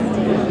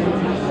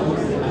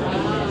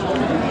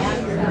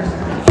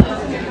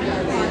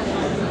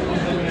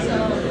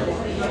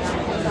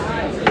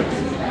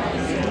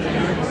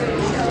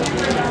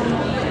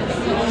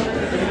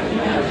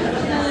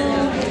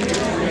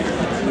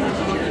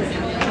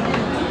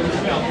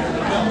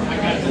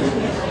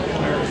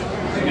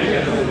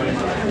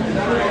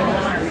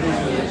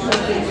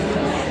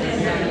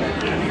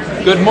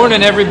Good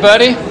morning,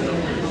 everybody.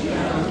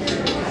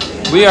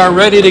 We are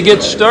ready to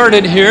get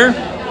started here.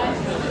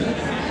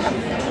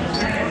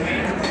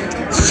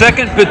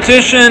 Second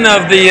petition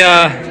of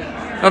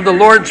the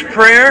Lord's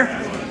Prayer.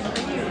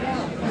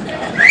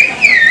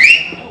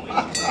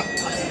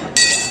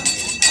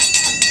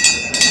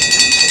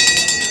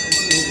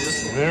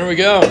 There we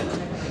go.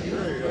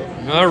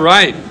 All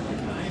right.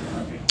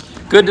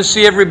 Good to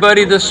see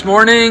everybody this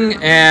morning,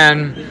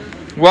 and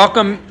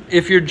welcome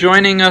if you're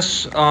joining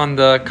us on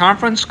the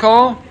conference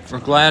call. We're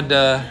glad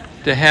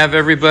to have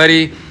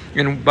everybody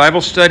in Bible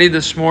study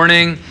this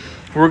morning.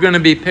 We're going to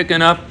be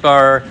picking up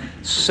our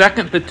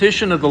second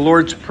petition of the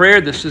Lord's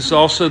Prayer. This is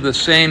also the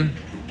same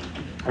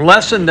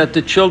lesson that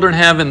the children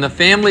have in the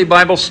family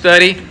Bible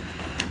study.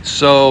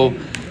 So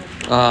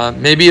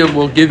maybe it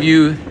will give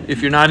you,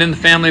 if you're not in the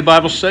family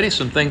Bible study,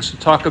 some things to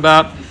talk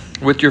about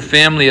with your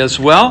family as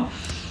well.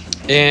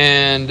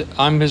 And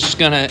I'm just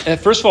going to,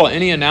 first of all,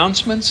 any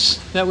announcements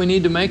that we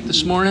need to make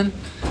this morning?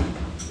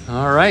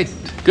 All right,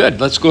 good.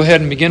 Let's go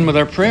ahead and begin with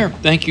our prayer.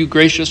 Thank you,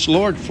 gracious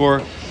Lord,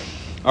 for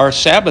our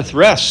Sabbath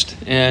rest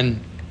and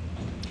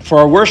for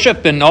our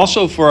worship and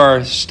also for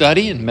our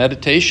study and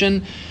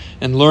meditation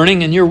and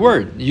learning in your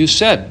word. You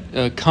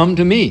said, come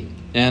to me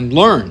and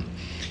learn.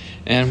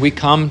 And we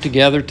come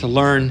together to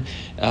learn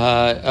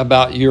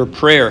about your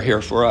prayer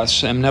here for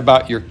us and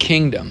about your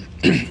kingdom.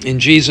 In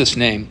Jesus'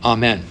 name,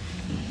 amen.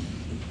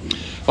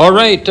 All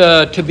right,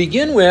 to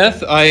begin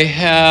with, I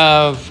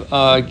have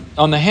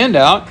on the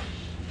handout,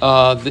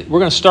 we're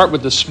going to start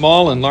with the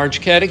small and large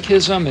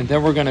catechism, and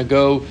then we're going to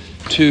go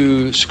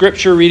to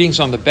scripture readings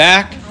on the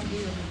back.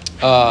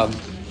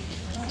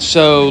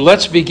 So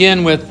let's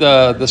begin with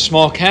the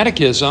small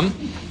catechism.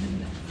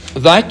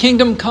 Thy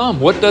kingdom come.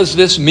 What does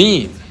this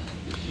mean?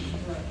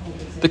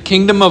 The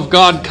kingdom of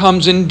God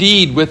comes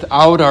indeed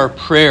without our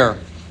prayer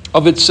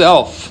of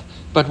itself.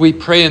 But we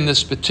pray in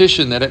this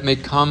petition that it may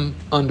come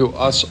unto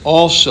us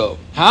also.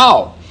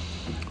 How?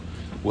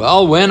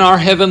 Well, when our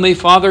Heavenly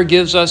Father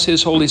gives us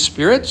His Holy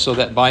Spirit, so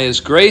that by His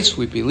grace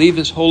we believe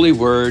His holy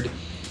word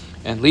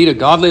and lead a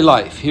godly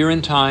life here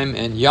in time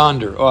and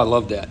yonder. Oh, I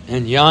love that.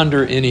 And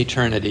yonder in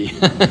eternity.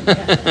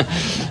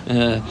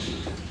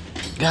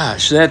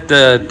 Gosh,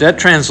 that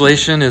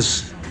translation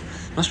must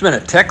have been a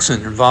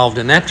Texan involved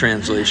in that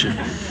translation.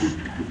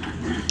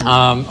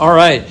 All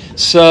right,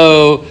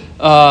 so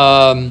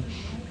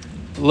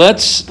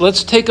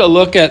Let's take a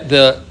look at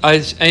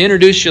I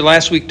introduced you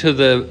last week to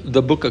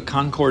the book of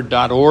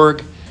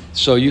Concord.org,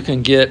 so you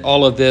can get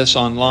all of this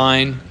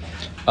online.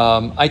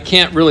 I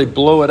can't really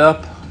blow it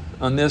up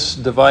on this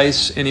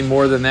device any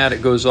more than that.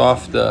 It goes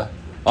off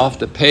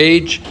the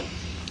page.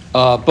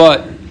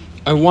 But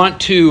I want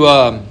to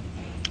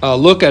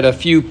I'm going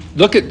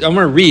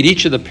to read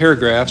each of the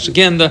paragraphs.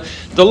 Again,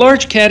 the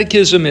large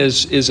catechism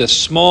is a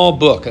small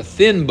book, a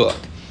thin book.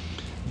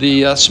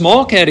 The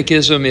small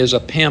catechism is a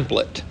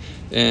pamphlet.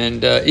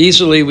 And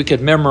easily we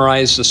could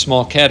memorize the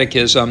small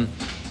catechism.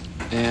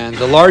 And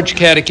the large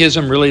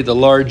catechism, really the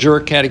larger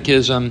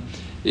catechism,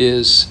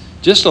 is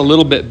just a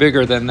little bit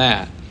bigger than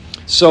that.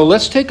 So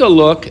let's take a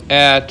look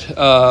at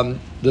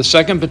the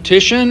second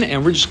petition,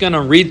 and we're just going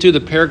to read through the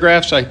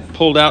paragraphs. I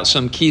pulled out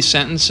some key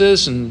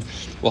sentences, and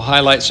we'll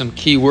highlight some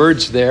key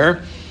words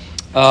there.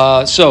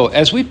 So,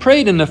 as we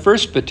prayed in the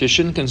first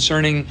petition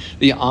concerning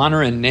the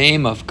honor and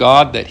name of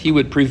God, that He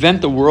would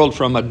prevent the world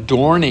from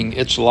adorning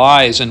its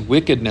lies and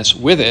wickedness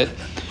with it,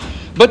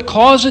 but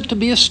cause it to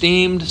be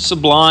esteemed,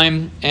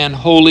 sublime, and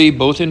holy,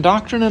 both in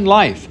doctrine and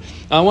life.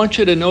 I want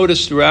you to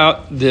notice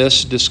throughout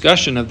this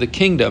discussion of the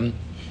kingdom,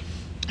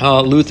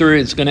 Luther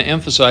is going to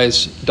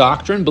emphasize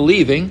doctrine,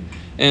 believing,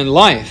 and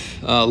life,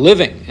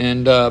 living,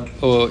 and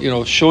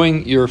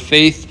showing your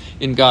faith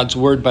in God's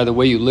word by the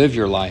way you live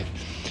your life,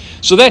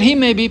 so that He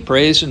may be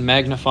praised and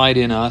magnified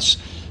in us.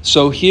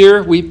 So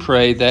here we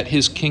pray that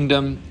His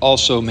kingdom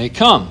also may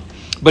come.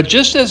 But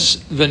just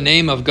as the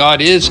name of God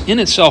is in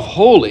itself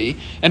holy,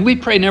 and we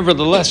pray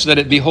nevertheless that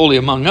it be holy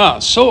among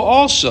us, so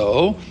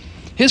also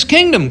His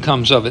kingdom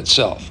comes of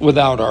itself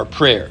without our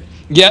prayer.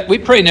 Yet we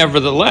pray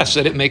nevertheless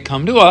that it may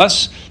come to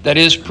us, that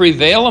is,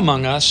 prevail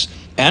among us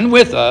and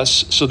with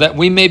us, so that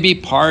we may be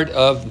part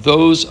of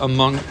those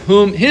among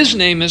whom His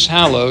name is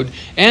hallowed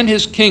and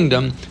His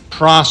kingdom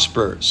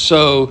prospers.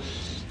 So,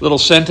 little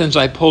sentence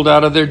I pulled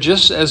out of there,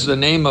 just as the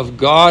name of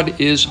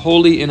God is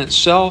holy in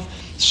itself,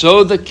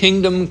 so the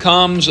kingdom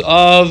comes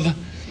of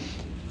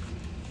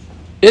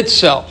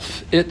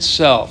itself.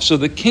 So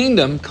the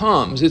kingdom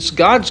comes. It's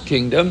God's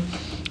kingdom,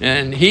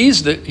 and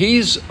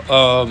He's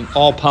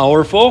all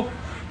powerful,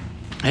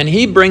 and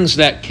He brings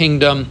that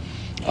kingdom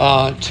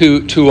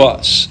to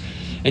us.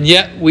 And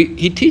yet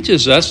He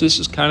teaches us, this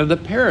is kind of the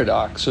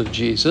paradox of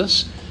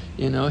Jesus,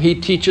 He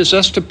teaches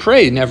us to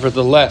pray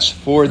nevertheless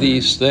for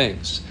these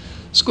things.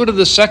 Let's go to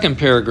the second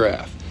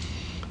paragraph.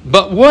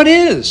 But what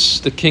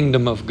is the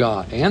kingdom of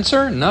God?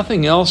 Answer,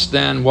 nothing else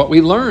than what we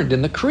learned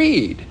in the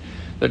Creed,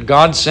 that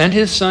God sent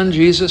His Son,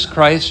 Jesus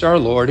Christ our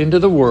Lord, into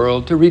the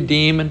world to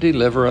redeem and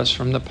deliver us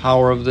from the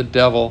power of the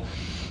devil,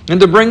 and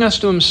to bring us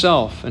to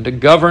Himself, and to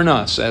govern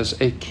us as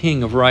a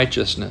King of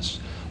righteousness,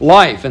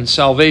 life and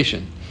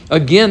salvation,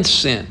 against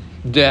sin,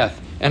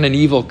 death, and an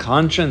evil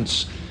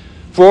conscience,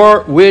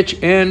 for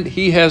which end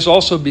he has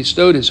also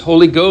bestowed his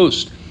Holy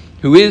Ghost,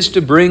 who is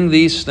to bring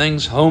these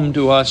things home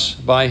to us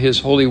by his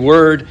holy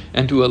word,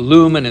 and to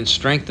illumine and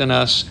strengthen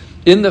us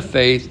in the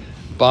faith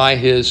by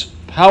his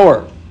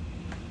power.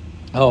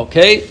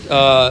 Okay,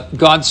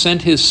 God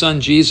sent his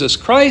Son Jesus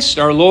Christ,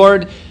 our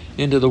Lord,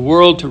 into the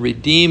world to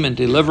redeem and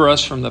deliver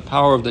us from the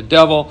power of the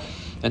devil,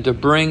 and to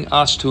bring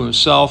us to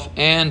himself,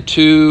 and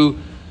to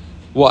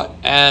what?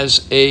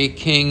 As a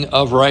king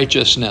of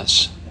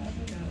righteousness.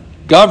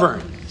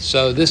 Govern.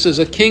 So this is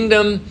a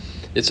kingdom,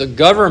 it's a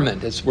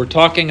government. We're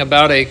talking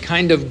about a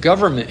kind of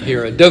government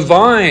here, a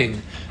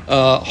divine,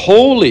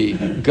 holy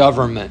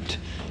government.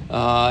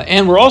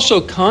 And we're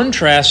also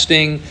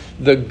contrasting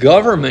the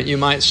government, you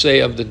might say,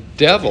 of the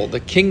devil, the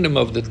kingdom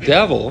of the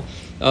devil,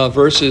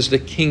 versus the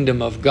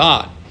kingdom of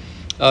God.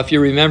 If you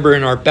remember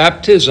in our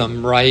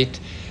baptism, right,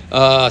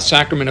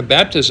 sacrament of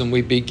baptism,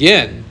 we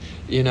begin,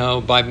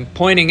 by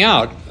pointing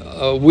out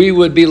we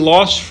would be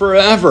lost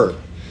forever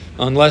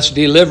unless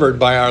delivered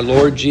by our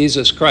Lord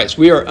Jesus Christ.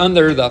 We are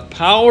under the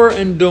power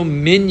and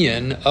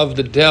dominion of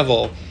the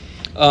devil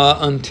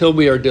until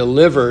we are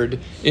delivered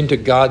into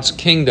God's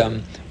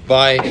kingdom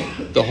by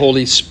the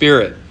Holy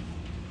Spirit.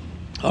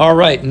 All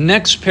right,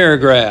 next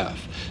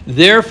paragraph.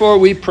 Therefore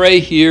we pray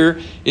here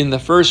in the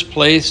first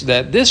place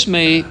that this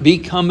may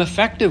become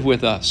effective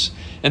with us,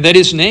 and that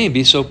his name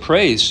be so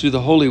praised through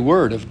the holy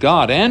word of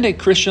God and a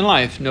Christian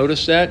life.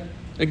 Notice that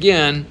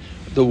again,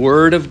 the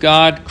word of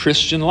God,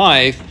 Christian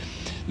life,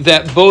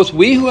 that both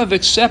we who have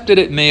accepted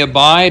it may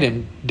abide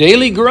and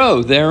daily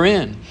grow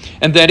therein,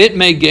 and that it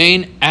may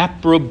gain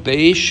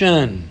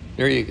approbation.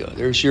 There you go.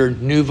 There's your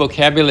new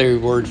vocabulary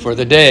word for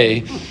the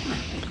day.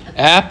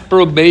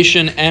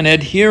 Approbation and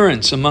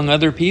adherence among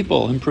other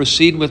people, and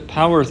proceed with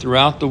power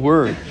throughout the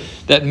word,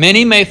 that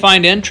many may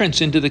find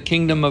entrance into the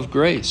kingdom of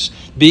grace,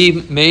 be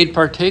made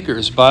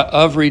partakers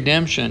of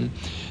redemption,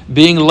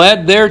 being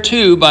led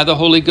thereto by the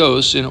Holy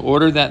Ghost, in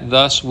order that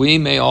thus we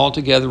may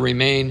altogether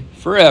remain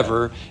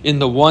forever in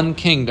the one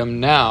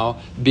kingdom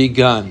now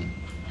begun.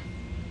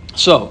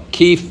 So,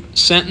 key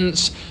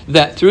sentence,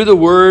 that through the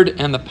word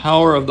and the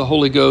power of the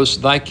Holy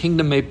Ghost, thy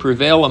kingdom may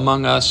prevail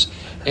among us,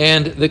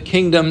 and the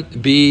kingdom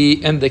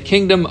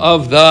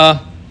of the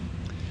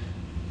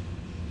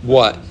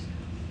what?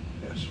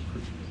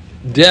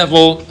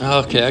 Devil.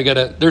 Okay,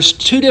 there's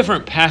two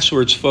different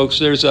passwords, folks.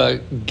 There's a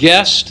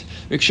guest.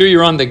 Make sure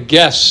you're on the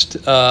guest,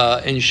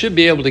 and you should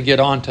be able to get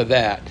onto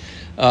that.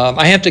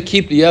 I have to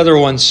keep the other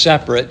one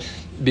separate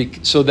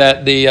so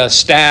that the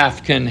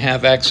staff can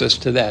have access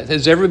to that.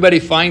 Is everybody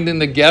finding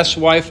the guest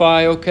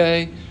Wi-Fi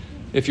okay?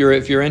 If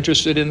you're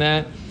interested in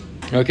that,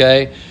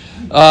 okay.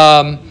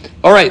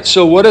 All right.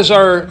 So what is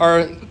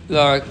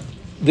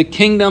the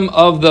kingdom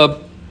of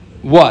the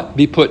what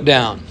be put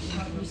down?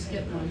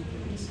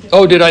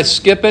 Oh, did I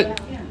skip it?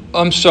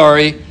 I'm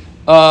sorry.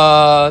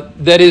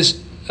 That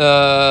is.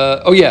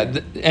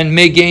 And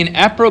may gain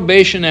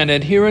approbation and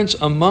adherence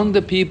among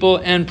the people,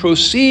 and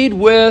proceed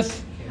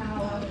with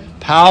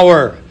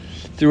power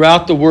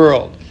throughout the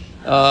world.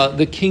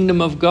 The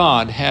kingdom of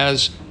God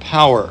has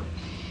power.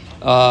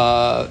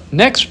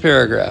 Next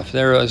paragraph.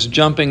 There I was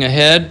jumping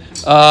ahead.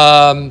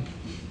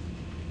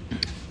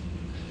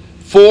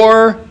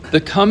 For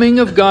the coming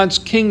of God's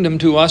kingdom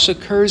to us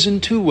occurs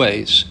in two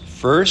ways.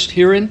 First,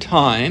 here in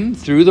time,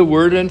 through the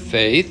word and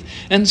faith,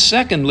 and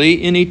secondly,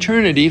 in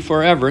eternity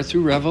forever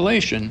through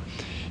revelation.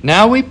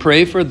 Now we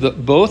pray for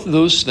both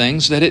those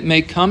things, that it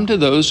may come to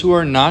those who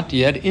are not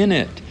yet in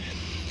it.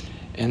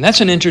 And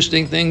that's an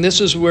interesting thing.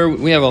 This is where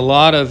we have a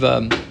lot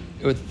of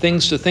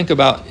things to think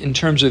about in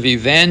terms of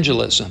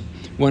evangelism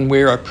when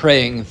we are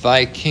praying,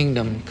 thy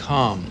kingdom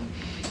come.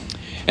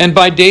 And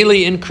by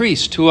daily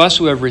increase to us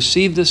who have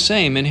received the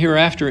same, and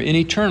hereafter in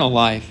eternal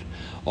life.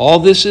 All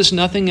this is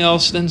nothing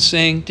else than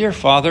saying, Dear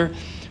Father,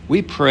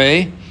 we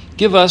pray,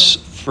 give us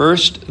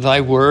first thy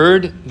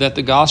word, that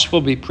the gospel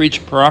be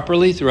preached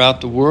properly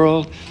throughout the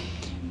world,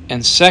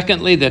 and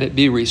secondly, that it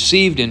be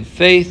received in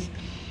faith,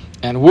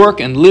 and work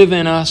and live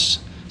in us,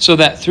 so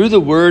that through the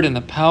word and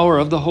the power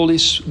of the Holy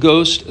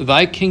Ghost,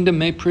 thy kingdom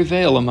may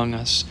prevail among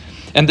us,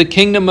 and the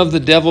kingdom of the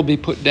devil be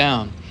put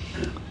down,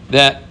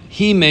 that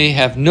he may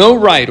have no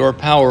right or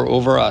power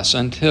over us,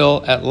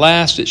 until at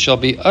last it shall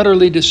be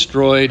utterly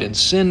destroyed, and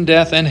sin,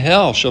 death, and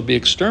hell shall be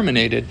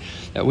exterminated,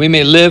 that we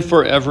may live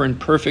forever in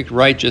perfect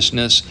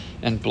righteousness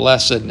and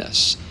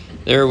blessedness.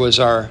 There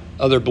was our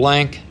other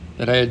blank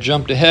that I had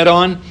jumped ahead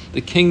on, the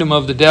kingdom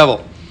of the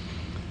devil.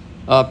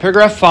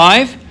 Paragraph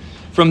 5,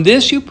 from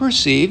this you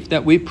perceive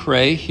that we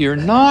pray here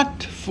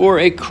not for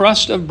a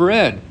crust of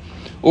bread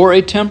or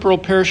a temporal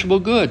perishable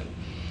good,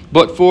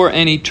 but for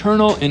an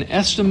eternal,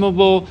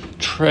 inestimable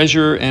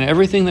treasure and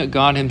everything that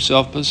God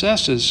himself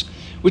possesses,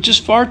 which is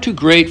far too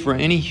great for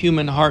any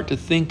human heart to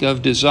think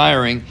of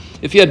desiring,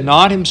 if he had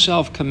not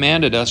himself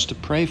commanded us to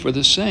pray for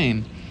the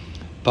same.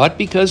 But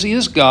because he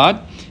is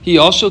God, he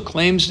also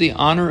claims the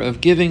honor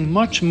of giving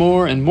much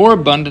more and more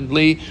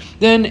abundantly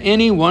than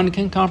anyone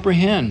can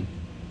comprehend.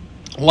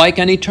 like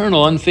an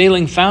eternal,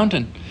 unfailing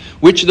fountain,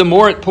 which the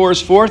more it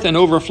pours forth and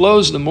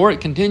overflows, the more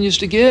it continues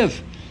to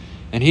give.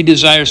 And he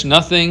desires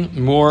nothing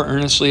more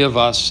earnestly of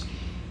us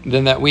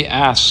than that we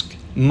ask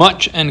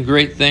much and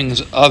great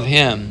things of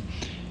him.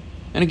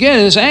 And again,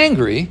 is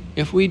angry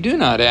if we do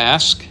not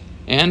ask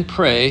and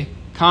pray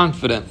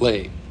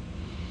confidently.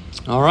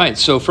 All right,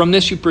 so from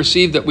this you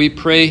perceive that we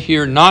pray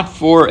here not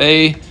for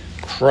a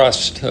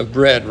crust of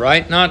bread,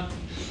 right? Not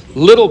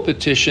little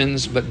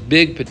petitions, but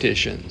big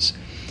petitions.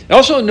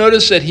 Also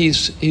notice that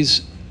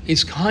he's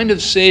kind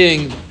of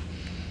saying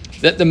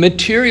that the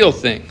material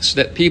things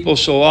that people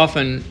so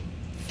often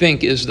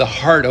think is the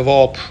heart of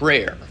all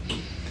prayer.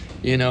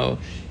 You know,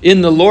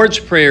 in the Lord's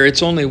Prayer,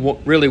 it's only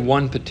really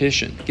one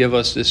petition: give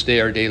us this day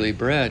our daily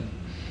bread.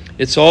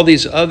 It's all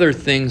these other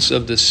things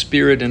of the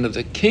Spirit and of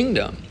the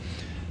kingdom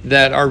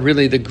that are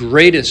really the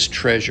greatest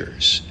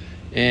treasures.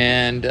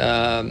 And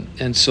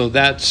so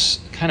that's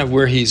kind of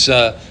where he's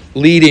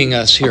leading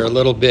us here a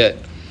little bit.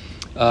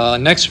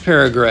 Next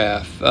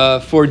paragraph.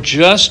 For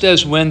just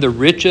as when the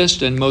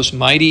richest and most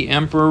mighty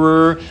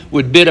emperor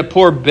would bid a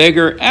poor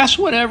beggar ask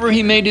whatever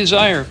he may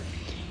desire,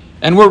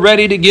 and were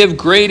ready to give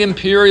great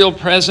imperial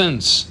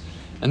presents,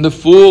 and the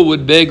fool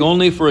would beg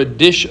only for a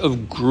dish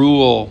of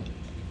gruel,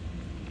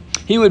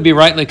 he would be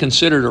rightly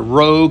considered a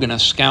rogue and a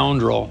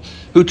scoundrel,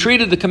 who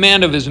treated the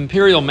command of his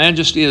imperial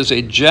majesty as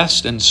a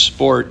jest and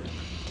sport,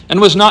 and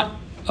was not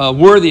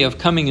worthy of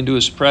coming into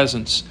his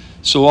presence.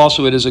 So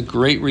also it is a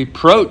great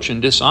reproach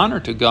and dishonor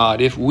to God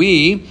if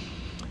we,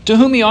 to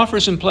whom he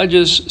offers and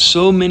pledges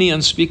so many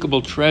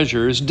unspeakable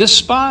treasures,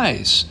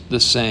 despise the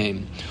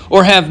same,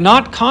 or have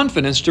not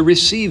confidence to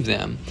receive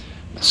them,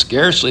 but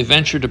scarcely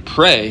venture to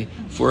pray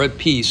for a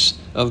piece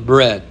of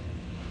bread.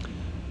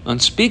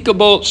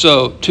 Unspeakable,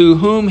 so to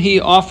whom he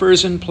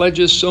offers and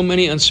pledges so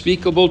many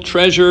unspeakable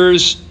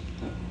treasures,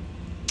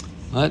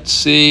 let's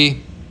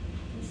see,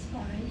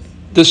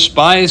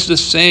 despise the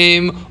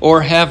same,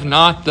 or have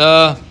not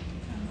the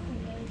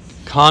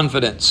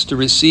confidence to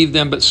receive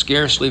them, but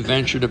scarcely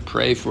venture to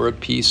pray for a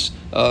piece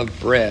of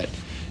bread.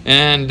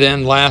 And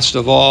then last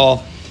of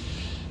all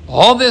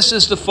this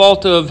is the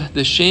fault of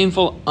the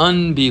shameful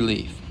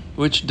unbelief,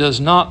 which does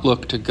not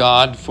look to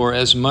God for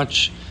as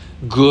much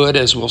good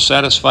as will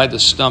satisfy the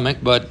stomach,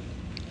 but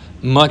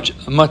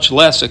much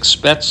less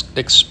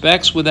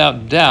expects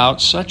without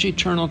doubt such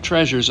eternal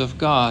treasures of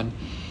God.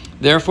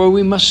 Therefore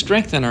we must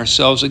strengthen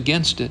ourselves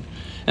against it.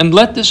 And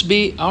let this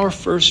be our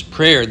first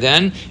prayer.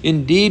 Then,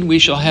 indeed, we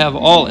shall have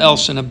all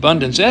else in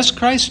abundance, as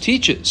Christ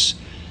teaches.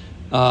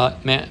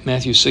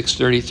 Matthew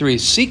 6:33,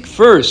 seek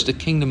first the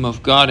kingdom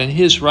of God and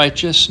his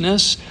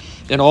righteousness,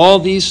 and all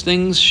these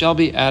things shall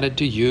be added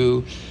to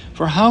you.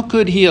 For how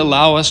could he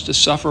allow us to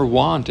suffer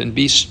want and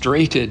be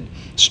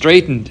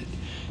straitened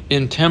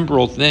in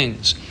temporal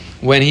things,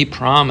 when he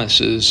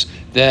promises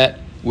that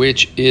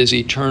which is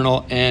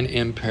eternal and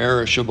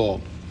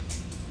imperishable?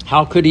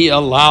 How could he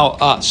allow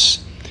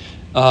us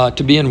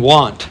to be in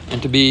want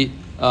and to be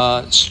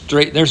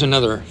there's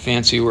another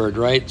fancy word,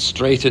 right?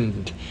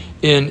 Straitened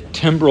in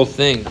temporal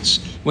things,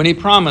 when he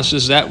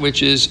promises that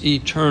which is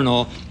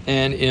eternal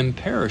and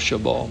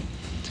imperishable.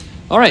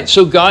 All right,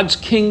 so God's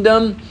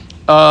kingdom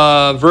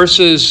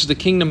versus the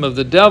kingdom of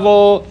the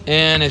devil.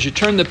 And as you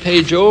turn the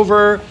page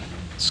over,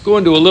 let's go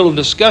into a little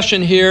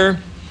discussion here,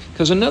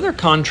 because another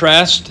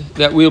contrast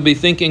that we'll be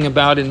thinking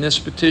about in this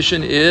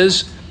petition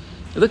is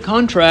the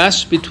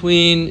contrast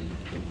between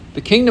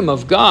the kingdom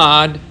of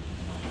God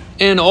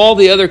and all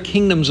the other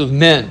kingdoms of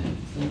men,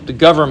 the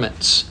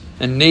governments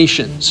and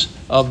nations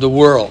of the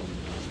world,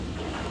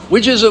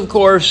 which is, of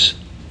course,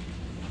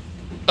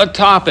 a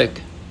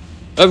topic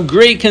of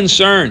great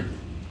concern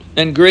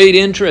and great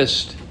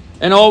interest,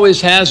 and always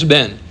has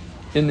been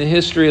in the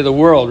history of the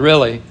world,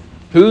 really.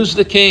 Who's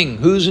the king?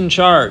 Who's in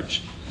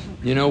charge?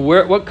 You know,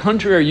 what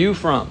country are you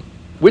from?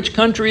 Which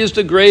country is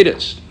the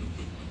greatest?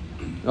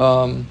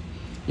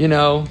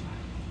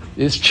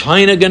 Is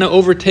China going to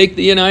overtake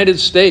the United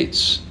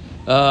States?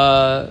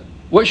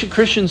 What should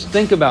Christians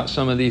think about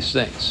some of these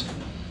things?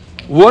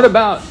 What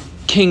about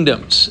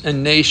kingdoms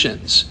and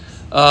nations?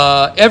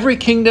 Every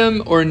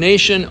kingdom or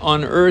nation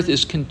on earth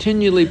is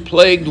continually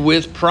plagued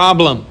with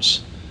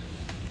problems.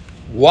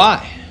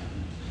 Why?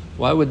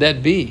 Why would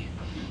that be?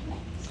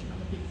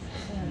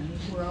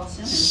 We're all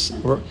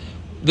sinners.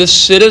 The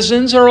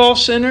citizens are all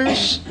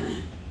sinners,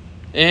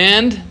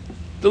 and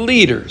the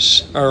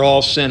leaders are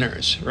all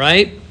sinners,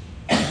 right?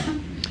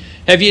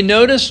 Have you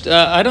noticed,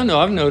 I don't know,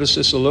 I've noticed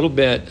this a little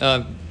bit,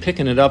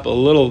 picking it up a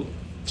little,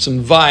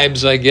 some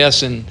vibes, I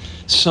guess, in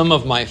some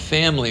of my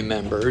family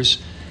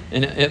members.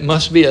 And it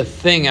must be a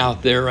thing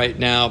out there right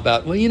now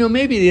about, well,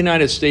 maybe the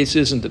United States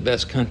isn't the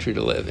best country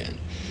to live in.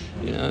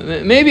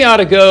 Maybe I ought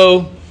to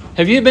go,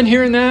 have you been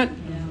hearing that?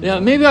 Yeah,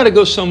 maybe I ought to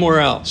go somewhere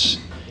else.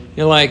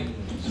 Like,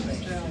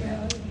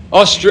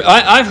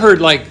 I've heard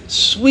like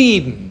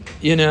Sweden,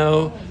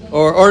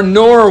 or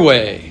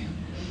Norway.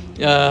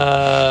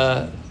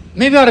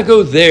 Maybe I ought to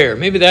go there.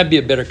 Maybe that'd be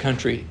a better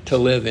country to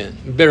live in.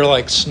 Better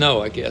like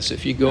snow, I guess,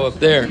 if you go up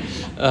there.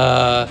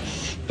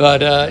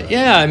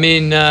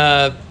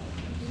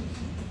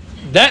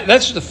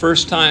 That's the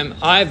first time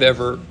I've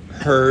ever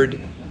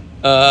heard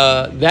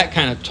that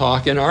kind of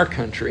talk in our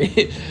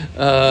country.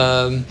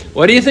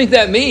 What do you think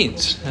that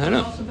means? I don't know.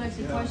 It also begs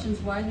the questions,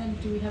 why then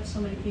do we have so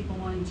many people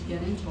wanting to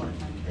get into our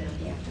country?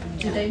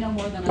 Do they know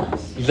more than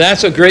us?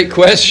 That's a great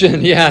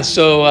question. Yeah.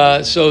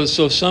 So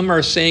some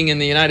are saying in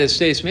the United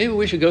States, maybe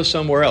we should go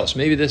somewhere else.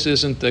 Maybe this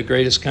isn't the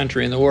greatest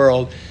country in the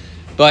world.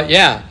 But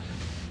yeah,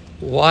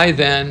 why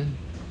then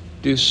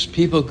do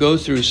people go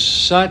through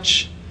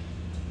such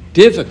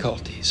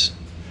difficulties?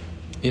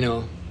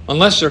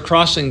 Unless they're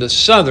crossing the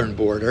southern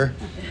border.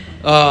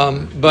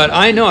 But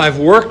I know I've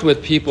worked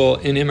with people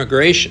in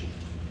immigration.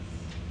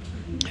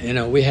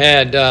 We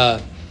had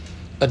a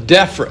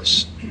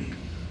Defras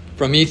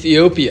from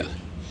Ethiopia.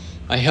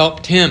 I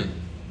helped him,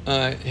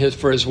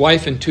 for his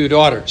wife and 2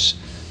 daughters,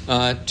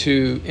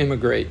 to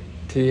immigrate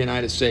to the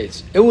United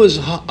States. It was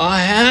a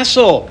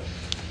hassle.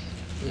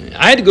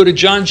 I had to go to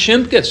John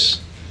Shimkus,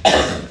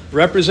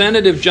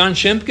 Representative John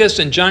Shimkus,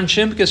 and John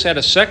Shimkus had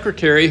a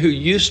secretary who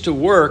used to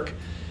work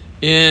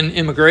in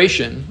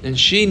immigration, and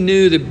she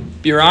knew the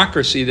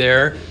bureaucracy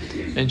there,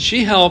 and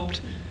she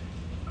helped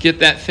get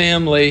that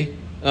family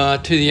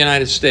to the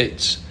United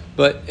States.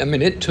 But,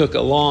 it took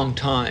a long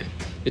time.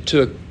 It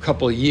took a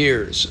couple of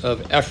years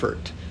of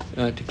effort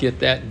to get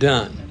that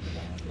done.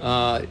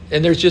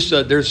 And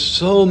there's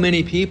so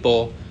many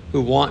people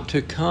who want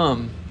to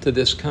come to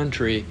this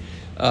country.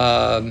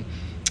 And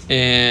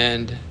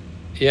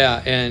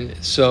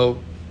so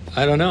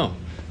I don't know.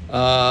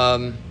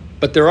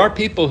 But there are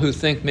people who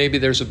think maybe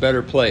there's a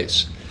better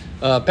place.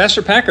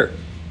 Pastor Packer.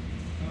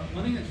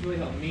 One thing that's really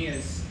helped me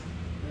is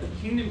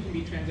kingdom can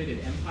be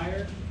translated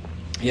empire.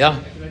 Yeah.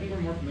 Because I think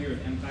we're more familiar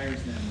with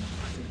empires than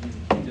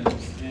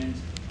kingdoms. And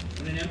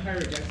when an empire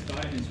rejects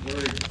God and His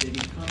Word, they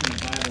become in the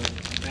Bible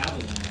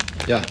Babylon.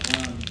 Yeah.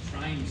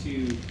 Trying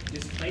to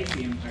displace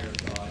the empire of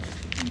God,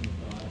 the kingdom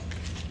of God.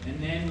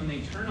 And then when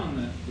they turn on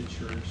the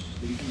church,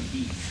 they become a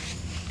beast.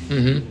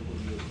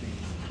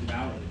 Mm-hmm.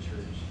 Devour the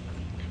church.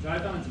 So I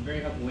found it's a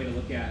very helpful way to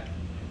look at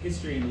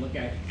history and to look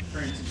at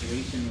current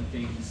situation with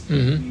things.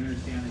 Mm-hmm. You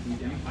understand that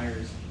these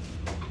empires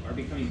are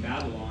becoming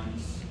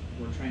Babylons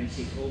who are trying to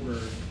take over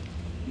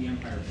the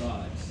empire of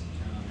God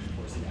and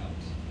force it out.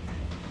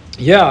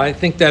 Yeah, I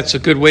think that's a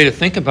good way to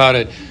think about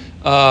it.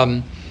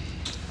 The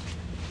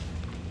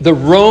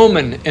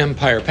Roman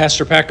Empire,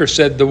 Pastor Packer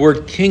said the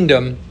word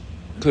kingdom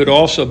could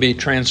also be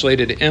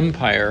translated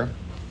empire.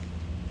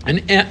 An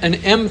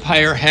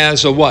empire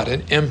has a what?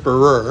 An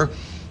emperor,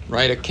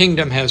 right? A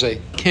kingdom has a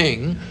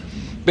king.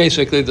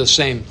 Basically the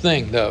same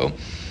thing, though.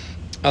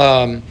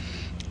 And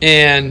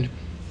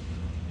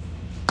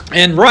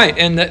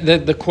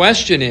the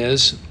question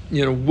is,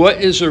 what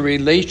is the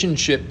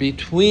relationship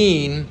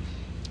between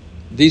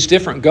these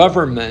different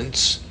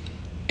governments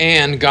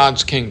and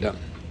God's kingdom?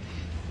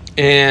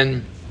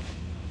 And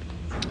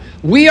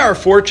we are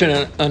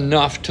fortunate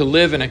enough to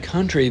live in a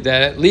country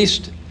that at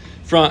least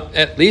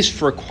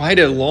for quite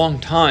a long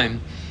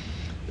time,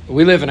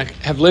 we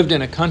have lived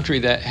in a country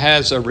that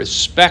has a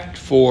respect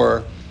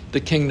for the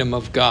kingdom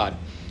of God.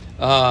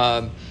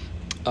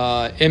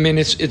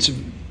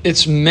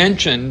 It's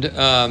mentioned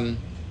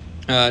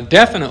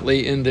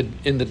definitely in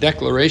the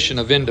Declaration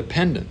of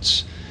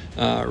Independence,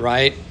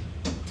 right?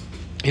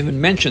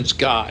 Even mentions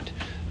God,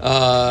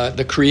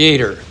 the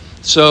Creator.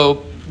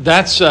 So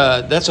that's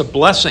a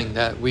blessing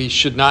that we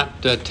should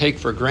not take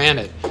for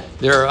granted.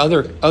 There are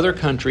other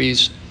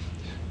countries,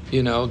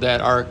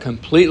 that are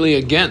completely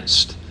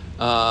against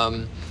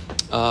any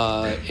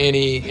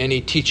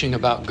teaching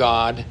about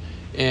God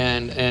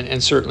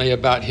and certainly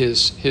about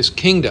His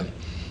kingdom.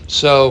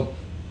 So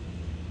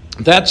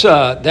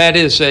that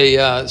is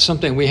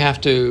something we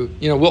have to,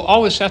 we'll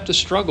always have to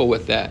struggle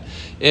with that.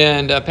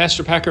 And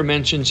Pastor Packer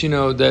mentions,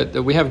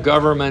 that we have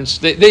governments,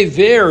 they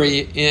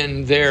vary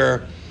in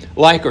their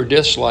like or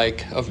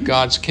dislike of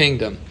God's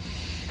kingdom.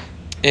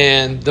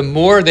 And the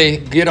more they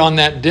get on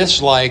that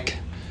dislike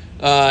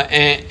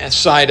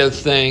side of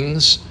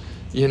things,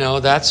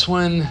 that's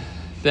when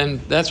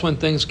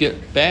things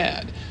get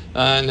bad,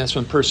 and that's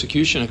when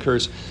persecution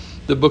occurs.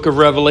 The book of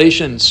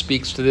Revelation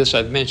speaks to this.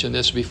 I've mentioned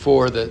this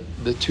before, the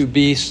 2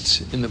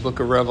 beasts in the book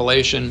of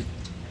Revelation.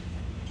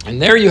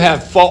 And there you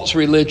have false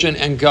religion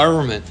and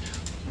government,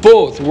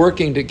 both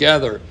working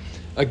together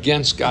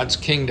against God's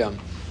kingdom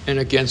and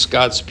against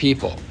God's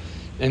people.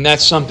 And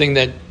that's something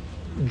that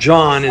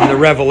John in the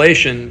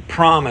Revelation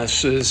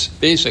promises,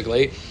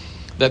 basically,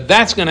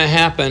 that's going to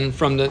happen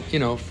from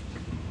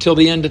till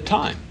the end of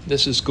time.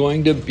 This is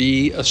going to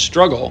be a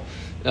struggle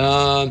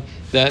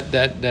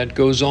that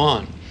goes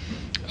on.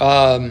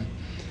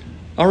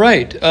 All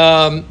right.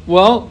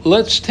 Well,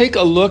 let's take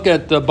a look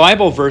at the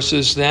Bible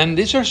verses then.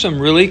 These are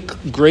some really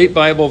great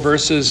Bible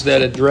verses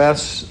that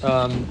address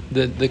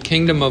the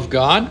kingdom of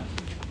God.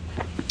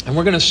 And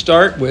we're going to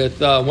start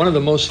with one of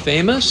the most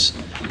famous,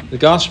 the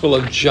Gospel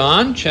of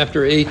John,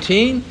 chapter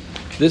 18.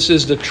 This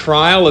is the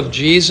trial of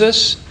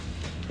Jesus.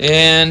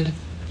 And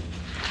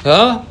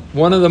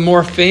one of the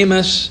more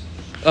famous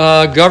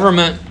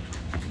government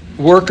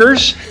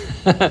workers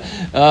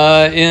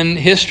in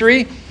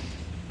history.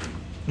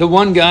 the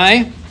one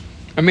guy,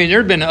 I mean, there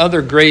have been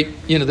other great,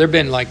 there have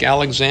been like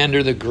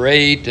Alexander the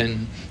Great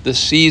and the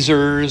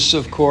Caesars,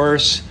 of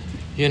course,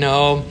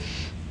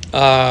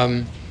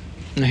 And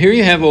here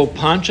you have old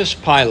Pontius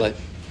Pilate.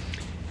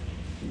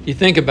 You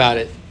think about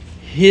it.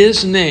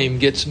 His name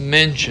gets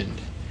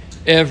mentioned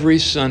every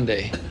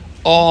Sunday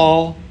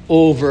all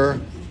over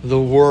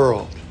the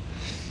world.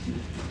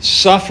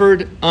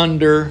 Suffered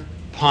under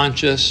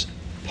Pontius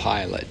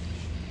Pilate.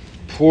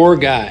 Poor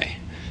guy.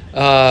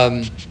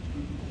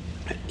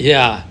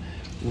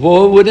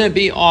 Well, wouldn't it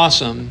be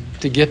awesome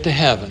to get to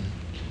heaven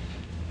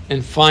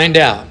and find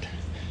out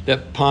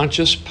that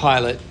Pontius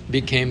Pilate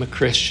became a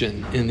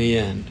Christian in the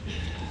end?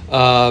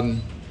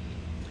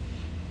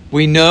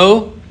 We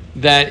know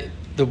that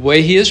the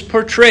way he is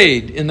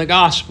portrayed in the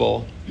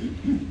gospel,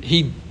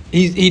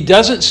 he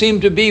doesn't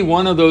seem to be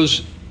one of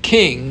those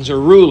kings or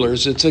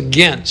rulers that's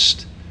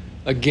against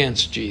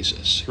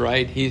Jesus,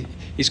 right?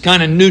 He's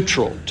kind of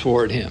neutral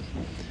toward him.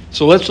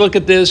 So let's look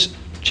at this,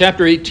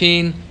 chapter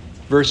 18,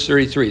 verse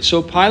 33.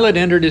 So Pilate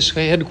entered his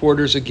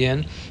headquarters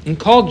again and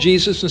called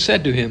Jesus and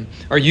said to him,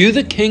 "Are you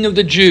the king of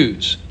the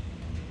Jews?"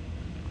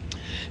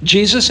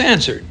 Jesus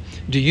answered,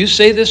 "Do you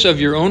say this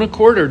of your own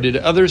accord, or did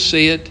others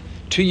say it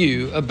to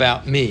you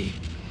about me?"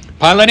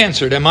 Pilate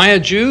answered, "Am I a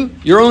Jew?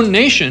 Your own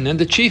nation and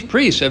the chief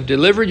priests have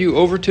delivered you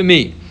over to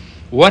me.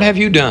 What have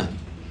you done?"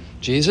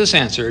 Jesus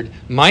answered,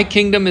 "My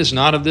kingdom is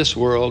not of this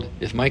world.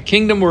 If my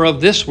kingdom were of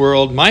this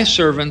world, my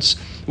servants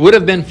would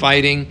have been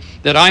fighting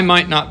that I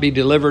might not be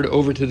delivered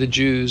over to the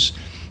Jews.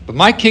 But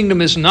my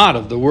kingdom is not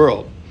of the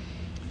world."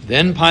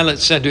 Then Pilate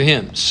said to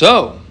him,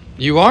 "So,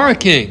 you are a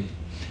king?"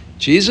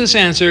 Jesus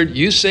answered,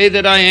 "You say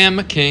that I am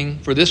a king.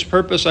 For this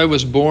purpose I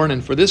was born,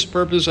 and for this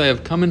purpose I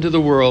have come into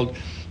the world,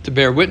 to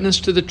bear witness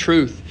to the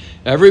truth.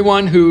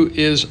 Everyone who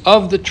is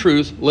of the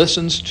truth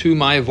listens to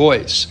my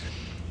voice."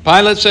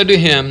 Pilate said to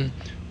him,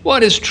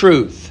 "What is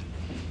truth?"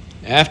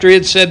 After he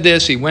had said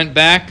this, he went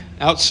back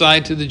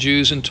outside to the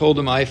Jews and told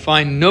them, "I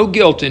find no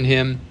guilt in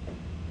him,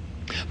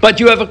 but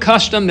you have a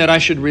custom that I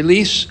should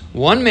release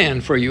one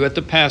man for you at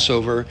the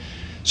Passover.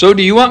 So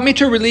do you want me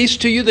to release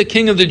to you the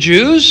king of the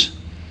Jews?"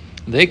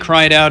 They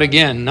cried out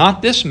again,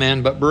 "Not this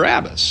man, but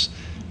Barabbas."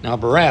 Now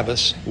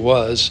Barabbas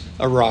was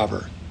a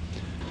robber.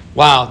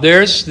 Wow,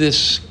 there's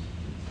this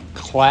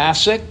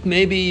classic,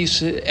 maybe you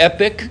say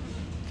epic,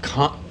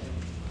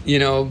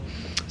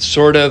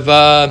 sort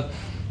of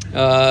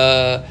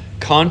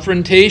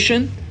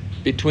confrontation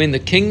between the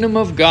kingdom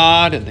of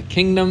God and the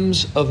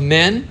kingdoms of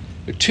men.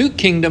 The two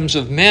kingdoms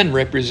of men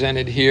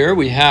represented here.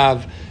 We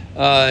have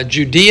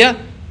Judea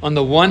on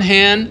the one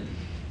hand,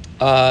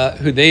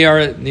 who they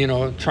are,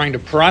 trying to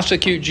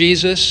prosecute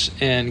Jesus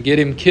and get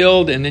him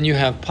killed. And then you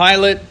have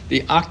Pilate,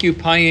 the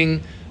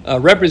occupying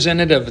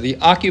representative of the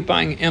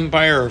occupying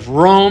empire of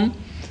Rome.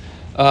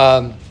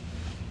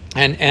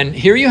 And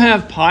here you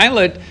have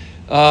Pilate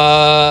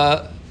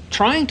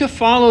trying to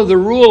follow the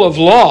rule of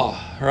law,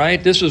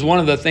 right? This was one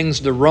of the things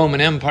the Roman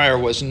Empire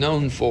was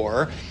known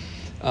for.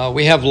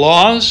 We have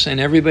laws, and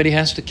everybody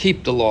has to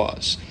keep the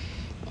laws.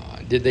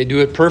 Did they do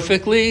it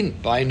perfectly?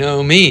 By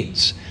no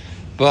means.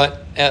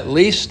 But at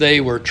least they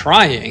were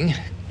trying,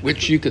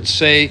 which you could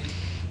say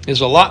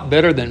is a lot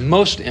better than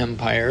most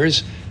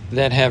empires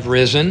that have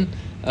risen.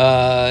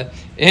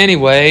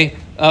 Anyway,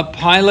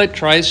 Pilate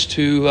tries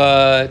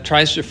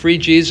to free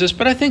Jesus,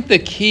 but I think the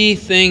key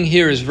thing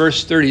here is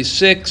verse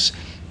 36.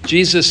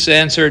 Jesus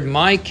answered,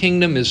 "My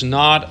kingdom is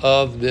not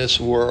of this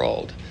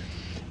world."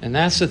 And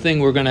that's the thing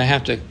we're going to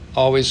have to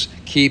always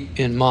keep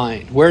in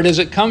mind. Where does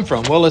it come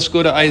from? Well, let's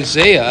go to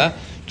Isaiah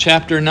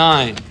chapter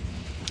 9.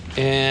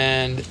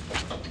 And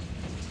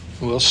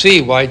we'll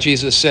see why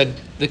Jesus said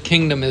the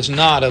kingdom is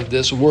not of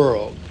this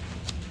world.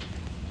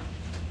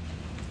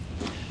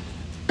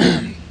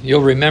 You'll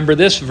remember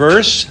this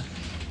verse.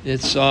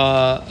 It's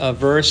a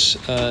verse,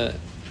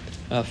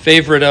 a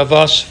favorite of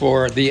us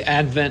for the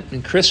Advent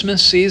and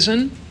Christmas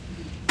season.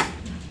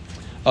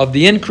 "Of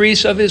the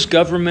increase of his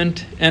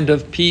government and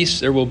of peace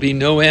there will be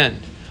no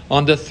end.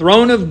 On the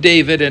throne of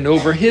David and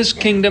over his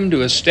kingdom,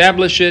 to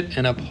establish it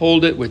and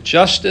uphold it with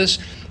justice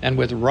and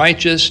with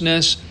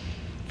righteousness.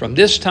 From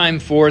this time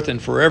forth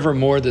and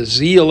forevermore, the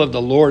zeal of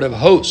the Lord of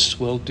hosts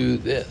will do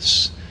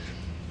this."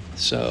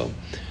 So,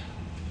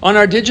 on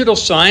our digital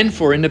sign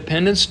for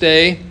Independence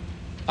Day,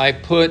 I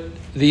put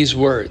these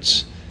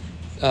words: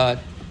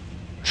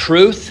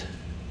 truth,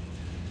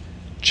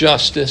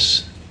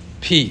 justice,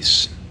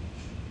 peace.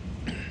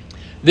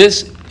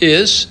 This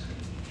is,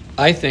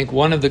 I think,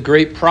 one of the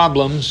great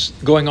problems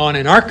going on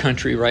in our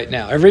country right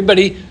now.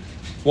 Everybody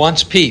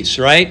wants peace,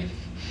 right?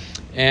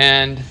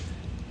 And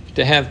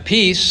to have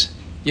peace,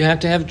 you have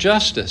to have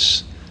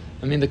justice.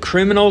 I mean, the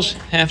criminals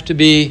have to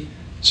be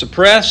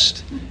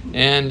suppressed,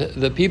 and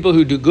the people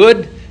who do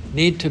good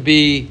need to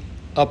be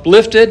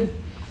uplifted.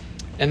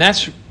 And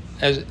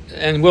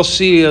and we'll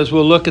see as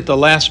we'll look at the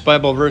last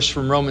Bible verse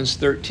from Romans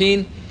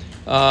 13,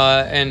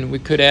 and we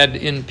could add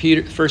in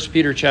 1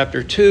 Peter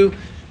chapter 2.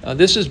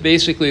 This is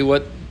basically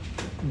what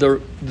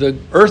the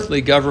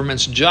earthly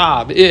government's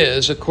job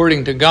is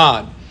according to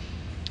God.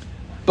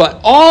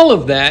 But all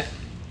of that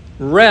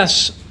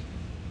rests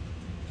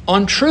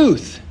on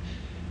truth.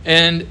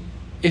 And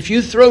if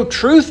you throw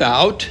truth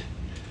out,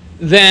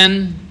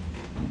 then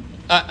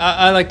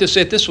I like to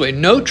say it this way: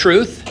 no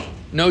truth,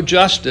 no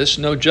justice,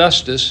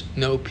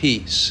 no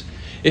peace.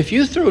 If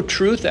you throw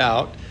truth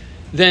out,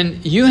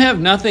 then you have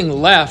nothing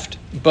left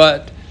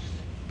but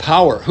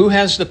power. Who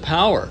has the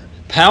power?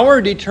 Power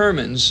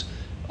determines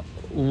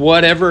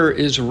whatever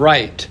is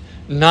right,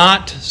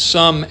 not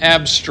some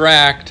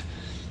abstract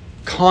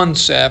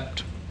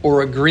concept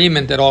or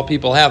agreement that all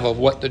people have of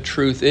what the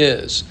truth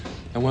is.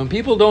 And when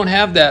people don't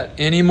have that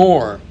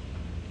anymore,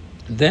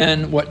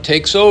 then what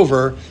takes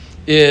over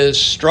is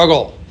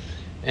struggle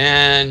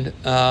and,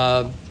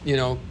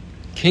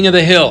 king of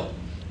the hill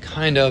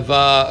kind of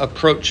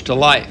approach to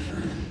life.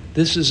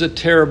 This is a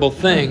terrible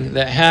thing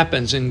that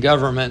happens in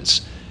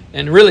governments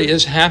and really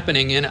is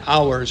happening in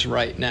ours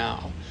right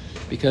now,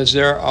 because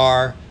there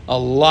are a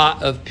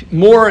lot of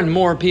more and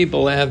more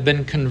people that have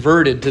been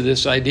converted to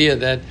this idea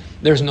that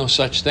there's no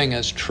such thing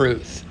as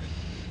truth.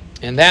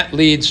 And that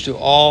leads to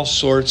all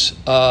sorts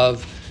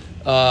of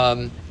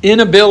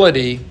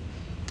inability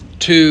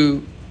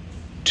to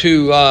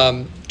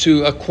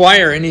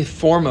acquire any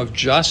form of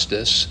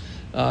justice,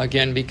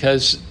 again,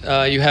 because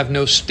you have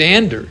no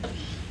standard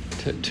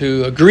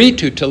to agree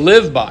to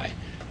live by.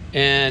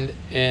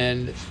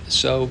 And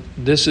so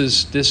this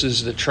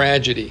is the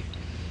tragedy.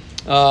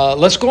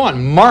 Let's go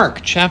on.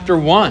 Mark chapter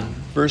 1,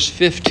 verse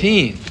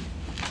 15.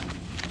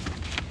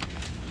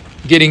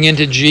 Getting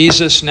into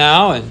Jesus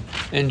now,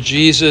 and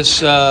Jesus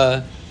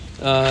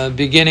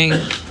beginning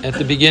at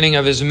the beginning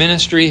of his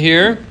ministry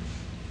here.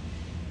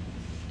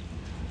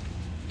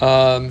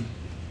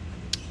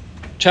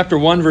 Chapter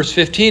 1, verse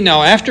 15.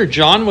 Now after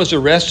John was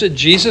arrested,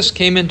 Jesus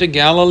came into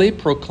Galilee,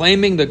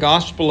 proclaiming the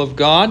gospel of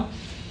God,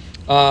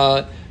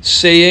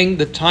 saying,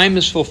 the time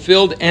is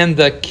fulfilled and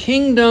the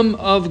kingdom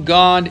of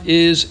God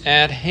is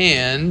at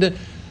hand.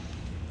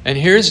 And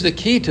here's the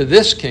key to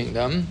this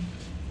kingdom: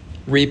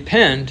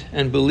 repent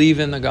and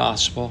believe in the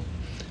gospel.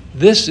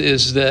 This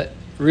is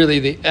really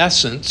the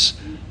essence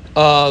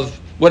of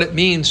what it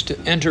means to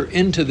enter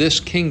into this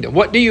kingdom.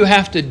 What do you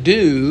have to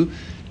do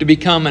to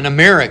become an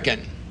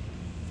American?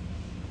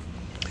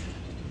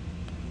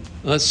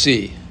 Let's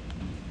see.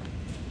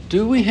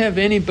 Do we have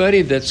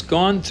anybody that's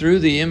gone through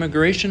the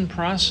immigration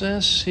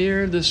process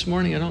here this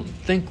morning? I don't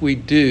think we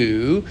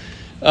do.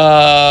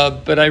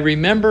 But I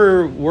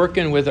remember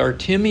working with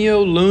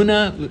Artemio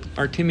Luna.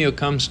 Artemio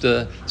comes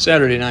to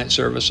Saturday night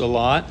service a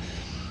lot.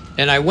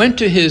 And I went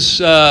to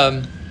his,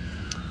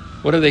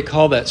 what do they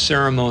call that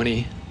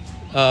ceremony?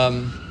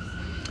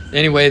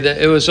 Anyway,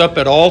 it was up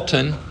at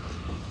Alton.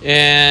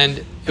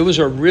 And it was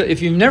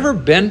if you've never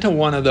been to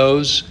one of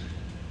those,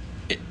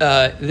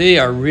 they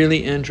are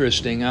really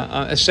interesting.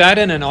 I sat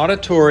in an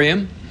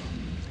auditorium,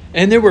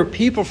 and there were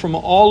people from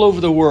all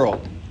over the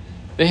world.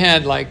 They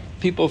had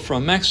people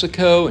from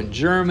Mexico and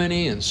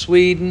Germany and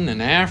Sweden and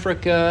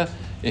Africa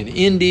and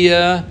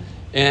India,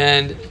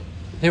 and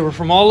they were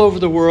from all over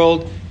the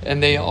world,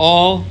 and they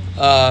all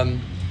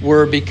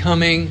were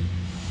becoming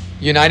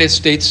United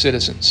States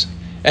citizens.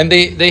 And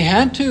they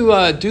had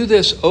to do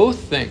this oath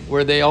thing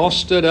where they all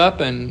stood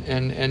up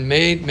and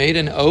made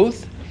an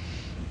oath.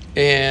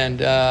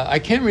 And I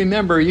can't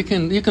remember. You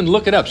can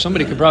look it up.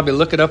 Somebody could probably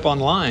look it up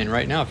online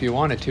right now if you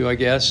wanted to, I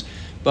guess.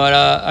 But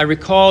I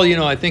recall,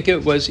 I think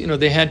it was,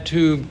 they had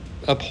to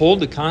uphold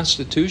the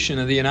Constitution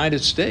of the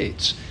United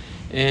States.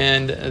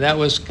 And that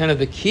was kind of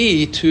the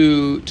key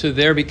to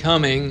their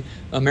becoming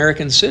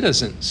American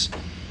citizens.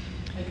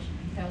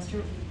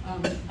 Pastor,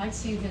 I've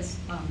seen his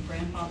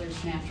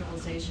grandfather's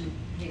naturalization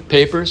papers.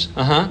 Papers?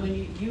 Uh-huh.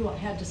 When you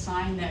had to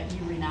sign that you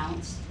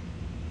renounced.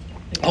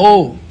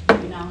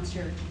 Renounce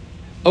your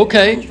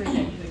country that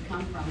you had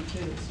come from,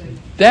 too. So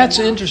that's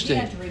interesting.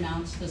 He had to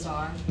renounce the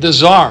Tsar. The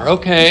Tsar,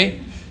 okay.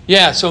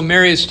 Yeah, so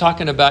Mary is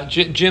talking about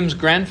Jim's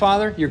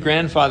grandfather, your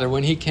grandfather,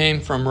 when he came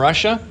from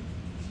Russia,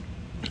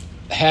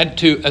 had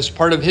to, as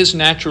part of his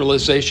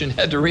naturalization,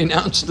 had to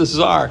renounce the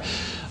Tsar.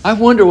 I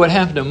wonder what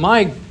happened to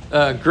my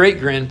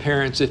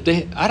great-grandparents if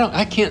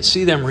I can't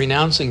see them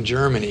renouncing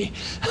Germany.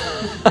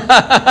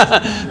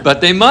 But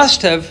they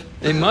must have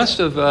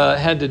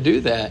had to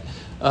do that.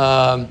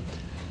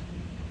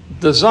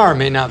 The Tsar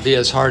may not be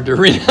as hard to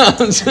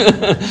renounce.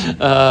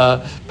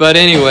 But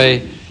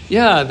anyway,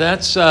 yeah,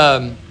 that's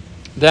so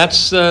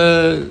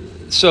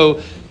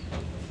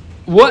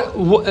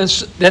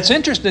that's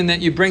interesting that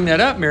you bring that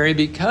up, Mary,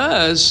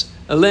 because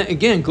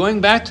again, going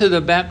back to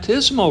the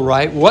baptismal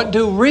rite, what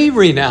do we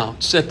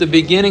renounce at the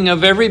beginning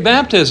of every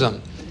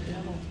baptism?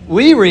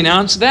 We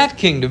renounce that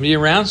kingdom. You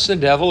renounce the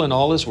devil and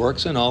all his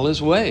works and all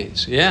his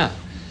ways. Yeah.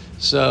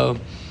 So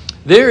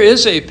there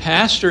is a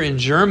pastor in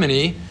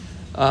Germany.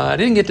 I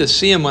didn't get to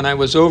see him when I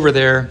was over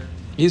there.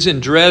 He's in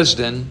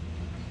Dresden.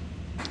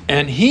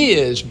 And he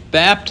is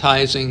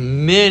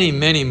baptizing many,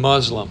 many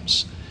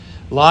Muslims.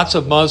 Lots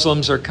of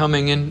Muslims are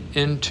coming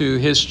into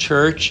his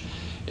church.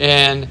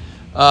 And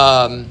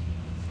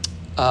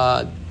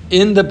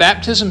in the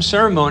baptism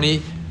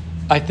ceremony,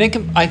 I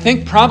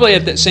think probably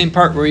at that same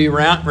part where you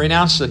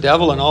renounce the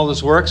devil and all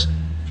his works,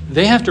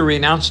 they have to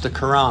renounce the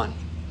Quran.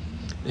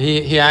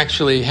 He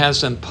actually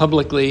has them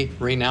publicly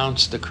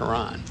renounce the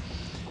Quran,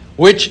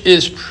 which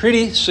is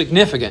pretty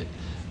significant.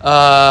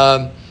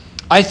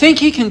 I think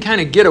he can kind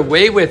of get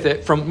away with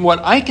it. From what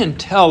I can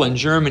tell in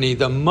Germany,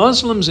 the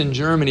Muslims in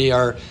Germany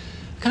are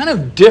kind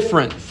of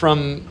different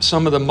from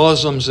some of the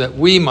Muslims that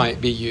we might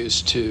be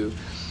used to.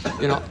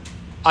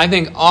 I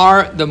think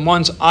the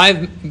ones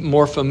I'm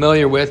more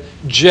familiar with,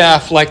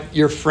 Jeff, like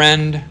your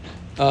friend,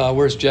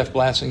 where's Jeff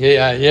Blassing?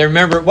 Yeah,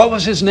 remember, what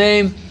was his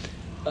name?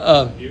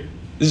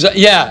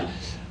 Yeah.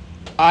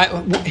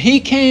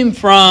 He came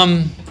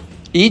from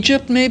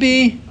Egypt,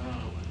 maybe?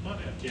 Not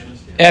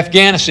Afghanistan.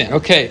 Afghanistan,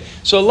 okay.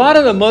 So a lot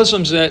of the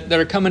Muslims that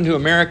are coming to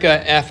America,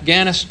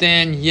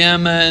 Afghanistan,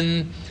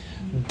 Yemen,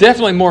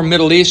 definitely more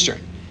Middle Eastern.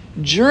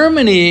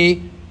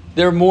 Germany,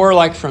 they're more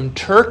like from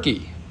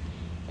Turkey.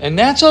 And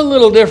that's a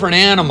little different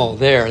animal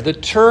there. The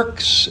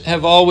Turks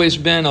have always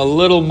been a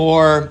little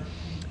more,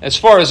 as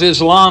far as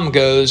Islam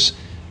goes,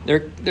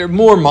 they're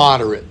more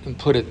moderate, and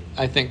put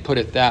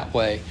it that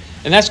way.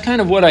 And that's kind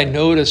of what I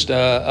noticed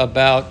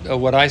about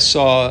what I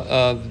saw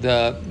of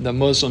the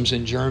Muslims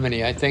in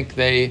Germany. I think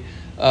they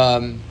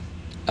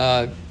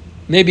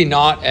maybe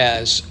not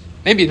as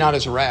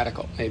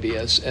radical, maybe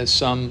as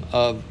some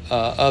of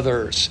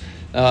others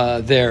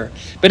there.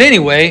 But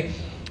anyway,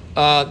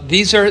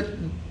 this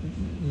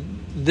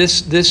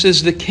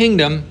is the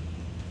kingdom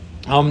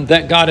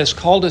that God has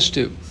called us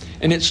to,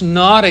 and it's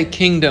not a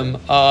kingdom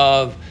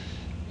of.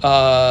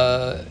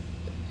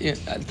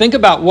 Think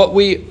about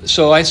what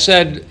so I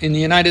said in the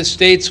United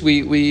States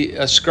we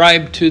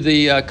ascribe to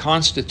the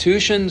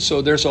Constitution,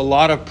 so there's a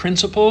lot of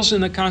principles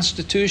in the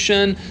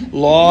Constitution,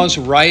 laws,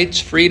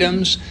 rights,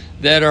 freedoms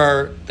that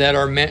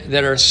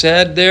are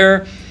said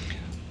there.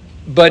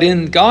 But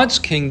in God's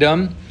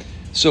kingdom,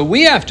 so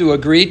we have to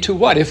agree to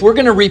what? If we're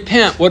going to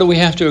repent, what do we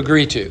have to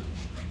agree to?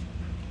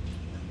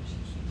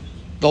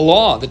 The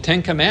law, the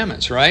Ten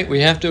Commandments, right? We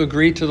have to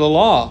agree to the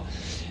law.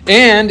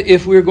 And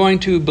if we're going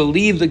to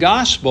believe the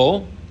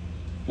gospel,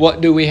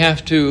 what do we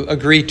have to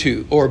agree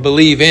to or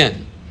believe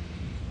in?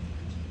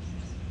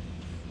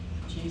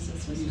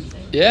 Jesus was your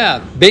Savior. Yeah,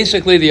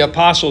 basically the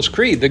Apostles'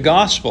 Creed, the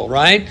gospel,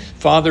 right?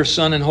 Father,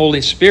 Son, and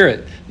Holy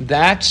Spirit.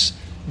 That's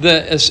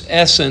the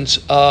essence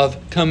of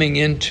coming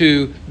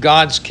into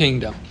God's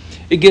kingdom.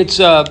 It gets,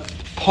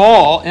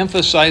 Paul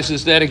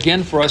emphasizes that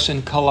again for us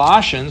in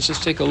Colossians.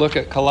 Let's take a look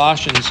at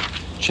Colossians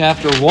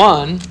chapter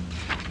 1,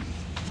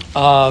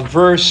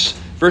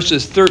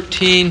 verses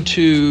 13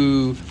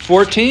 to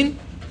 14.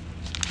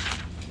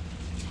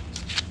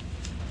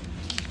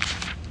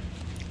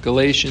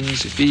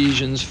 Galatians,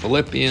 Ephesians,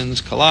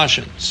 Philippians,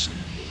 Colossians.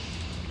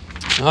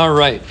 All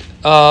right.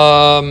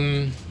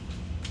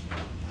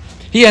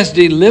 He has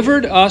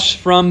delivered us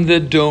from the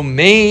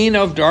domain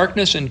of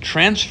darkness and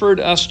transferred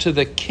us to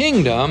the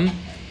kingdom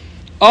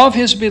of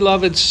His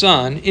beloved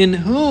Son, in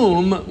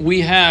whom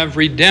we have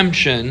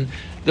redemption,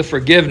 the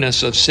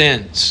forgiveness of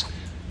sins.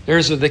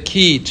 There's the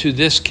key to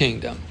this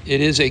kingdom.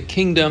 It is a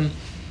kingdom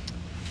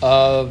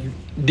of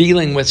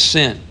dealing with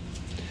sin.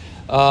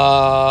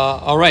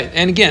 All right.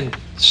 And again,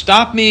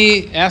 stop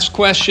me, ask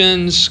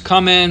questions,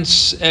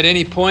 comments at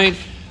any point.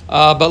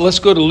 But let's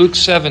go to Luke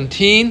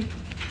 17.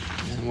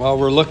 And while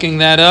we're looking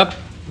that up,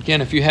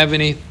 again, if you have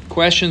any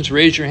questions,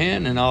 raise your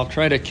hand and I'll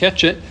try to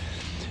catch it.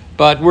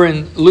 But we're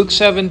in Luke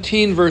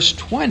 17, verse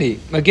 20.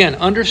 Again,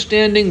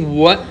 understanding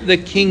what the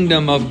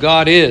kingdom of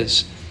God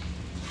is.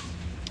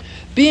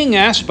 Being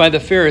asked by the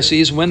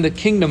Pharisees when the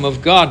kingdom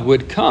of God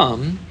would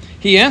come,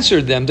 he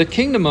answered them, "The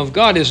kingdom of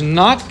God is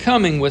not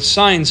coming with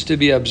signs to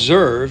be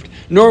observed,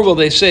 nor will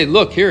they say,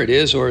 'Look, here it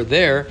is,' or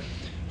 'there.'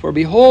 For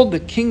behold, the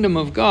kingdom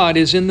of God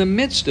is in the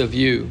midst of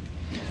you."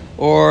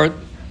 Or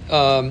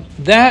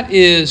that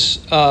is,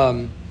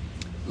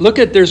 look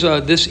at,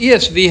 this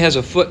ESV has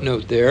a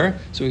footnote there.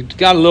 So we've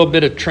got a little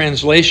bit of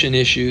translation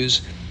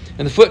issues.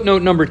 And the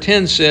footnote number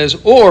 10 says,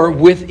 "or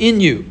within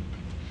you,"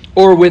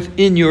 or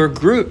within your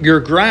group, your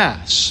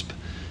grasp.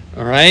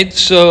 All right,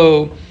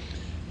 so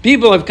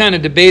people have kind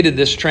of debated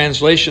this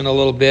translation a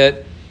little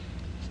bit.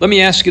 Let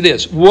me ask you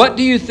this. What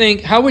do you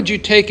think, how would you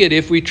take it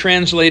if we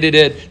translated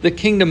it, "The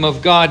kingdom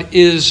of God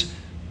is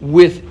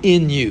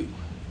within you"?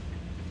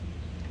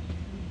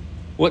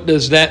 What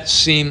does that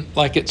seem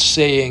like it's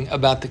saying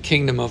about the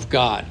kingdom of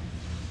God?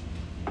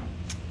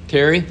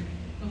 Terry?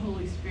 The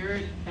Holy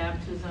Spirit,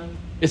 baptism.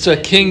 It's a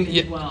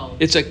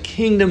it's a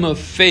kingdom of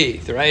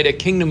faith, right? A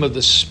kingdom of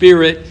the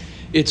Spirit.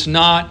 It's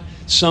not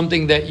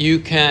something that you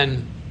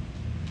can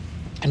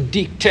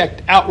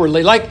detect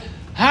outwardly. Like,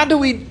 how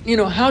do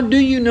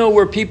you know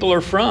where people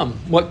are from?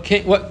 What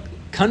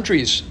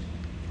countries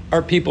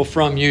are people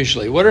from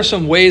usually? What are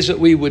some ways that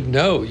we would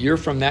know you're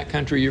from that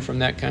country, you're from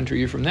that country,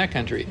 you're from that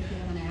country? If you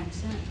have an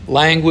accent.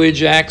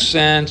 Language,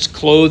 accents,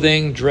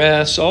 clothing,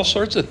 dress, all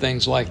sorts of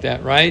things like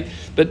that, right?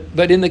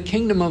 But in the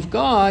kingdom of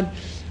God,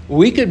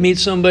 we could meet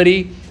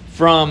somebody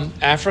from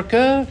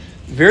Africa,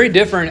 very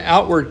different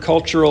outward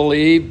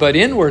culturally, but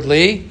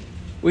inwardly,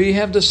 we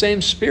have the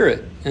same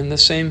Spirit and the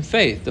same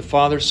faith, the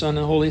Father, Son,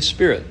 and Holy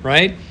Spirit,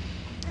 right?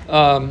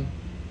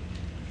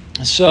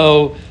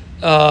 So,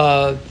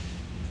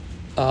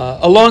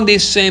 along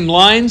these same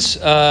lines,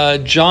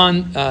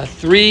 John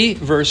 3,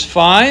 verse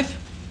 5,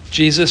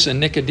 Jesus and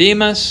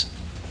Nicodemus.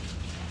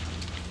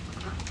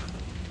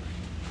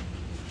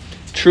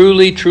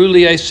 Truly,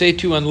 truly, I say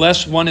to you,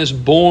 unless one is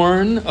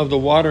born of the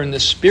water and the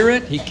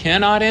Spirit, he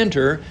cannot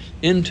enter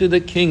into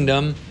the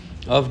kingdom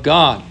of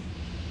God.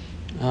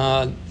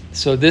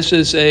 So this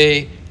is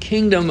a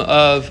kingdom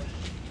of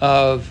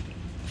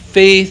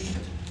faith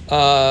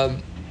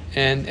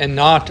and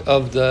not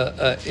of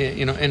the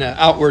in an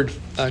outward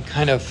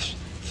kind of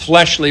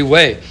fleshly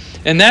way.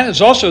 And that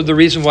is also the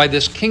reason why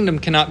this kingdom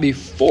cannot be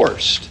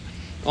forced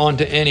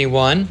onto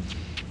anyone.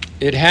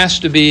 It has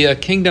to be a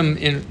kingdom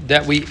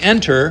that we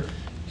enter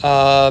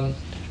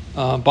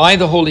by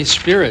the Holy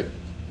Spirit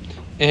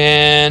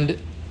and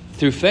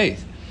through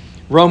faith.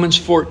 Romans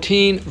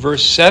 14,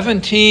 verse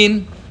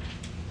 17,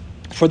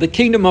 for the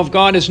kingdom of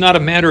God is not a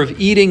matter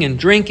of eating and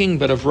drinking,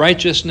 but of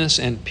righteousness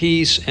and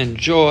peace and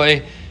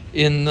joy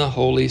in the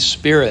Holy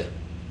Spirit.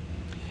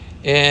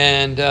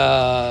 And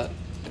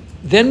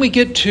then we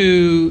get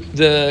to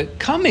the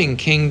coming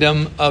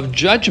kingdom of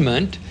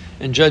judgment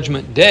and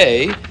judgment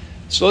day.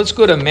 So let's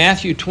go to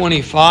Matthew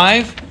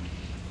 25.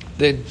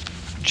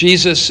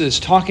 Jesus is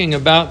talking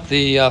about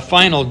the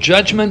final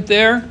judgment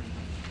there.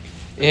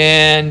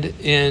 And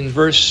in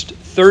verse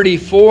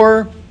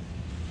 34,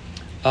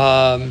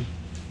 the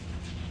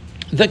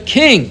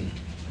king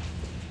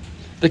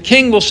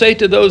will say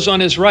to those on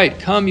his right,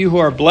 come, you who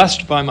are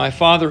blessed by my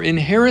Father,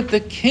 inherit the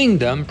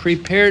kingdom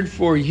prepared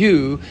for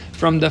you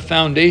from the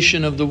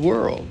foundation of the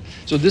world.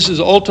 So this is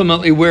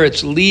ultimately where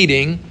it's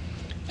leading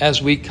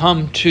as we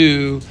come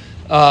to,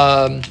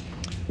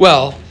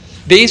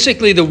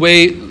 basically the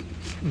way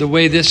the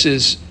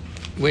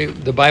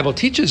Bible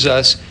teaches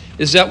us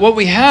is that what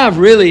we have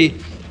really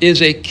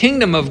is a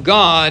kingdom of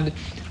God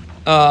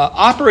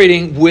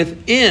operating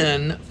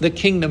within the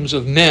kingdoms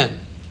of men.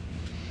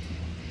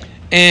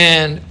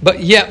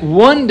 But yet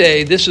one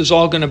day this is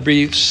all going to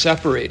be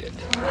separated.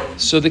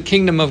 So the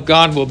kingdom of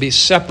God will be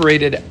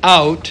separated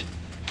out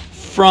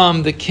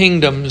from the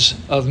kingdoms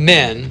of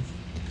men.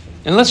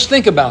 And let's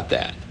think about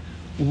that.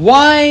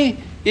 Why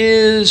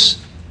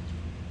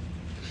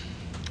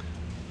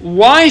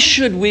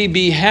should we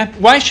be happy?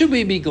 Why should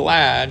we be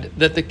glad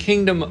that the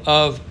kingdom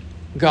of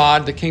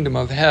God, the kingdom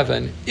of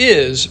heaven,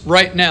 is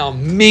right now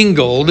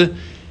mingled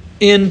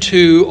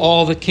into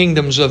all the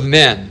kingdoms of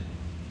men?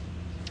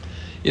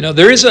 You know,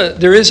 there is a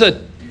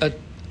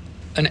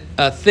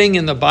thing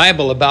in the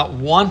Bible about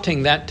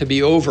wanting that to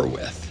be over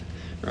with,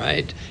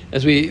 right?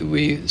 As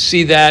we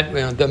see that,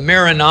 the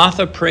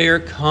Maranatha prayer,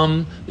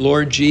 come,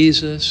 Lord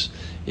Jesus.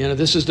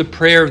 This is the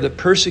prayer of the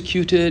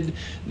persecuted.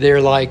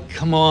 They're like,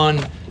 come on,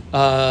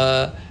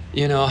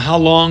 how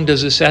long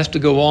does this have to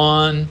go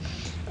on?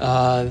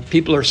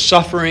 People are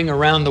suffering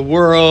around the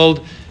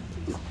world.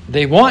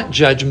 They want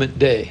Judgment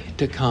Day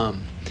to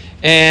come.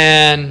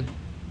 And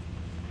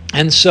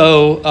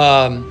so,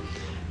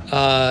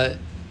 and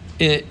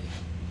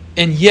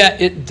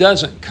yet it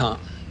doesn't come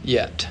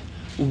yet.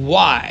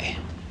 Why?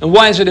 And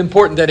why is it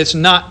important that it's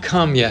not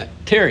come yet?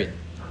 Terry?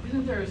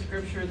 Isn't there a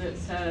scripture that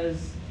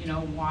says,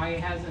 why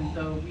hasn't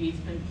the weeds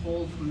been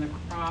pulled from the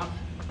crop?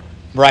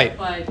 Right.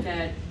 But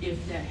that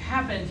if that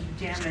happens, you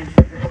damage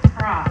the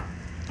crop.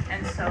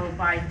 And so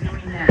by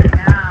doing that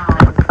now,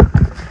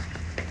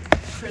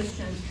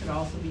 Christians could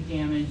also be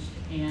damaged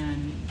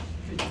and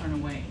could turn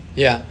away.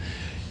 Yeah.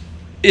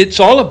 It's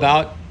all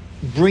about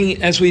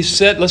bringing, as we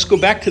said, let's go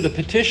back to the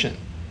petition.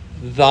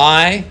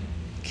 Thy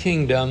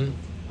kingdom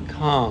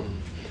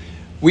come.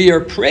 We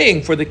are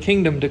praying for the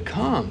kingdom to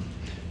come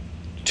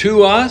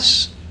to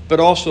us, but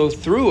also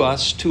through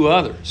us to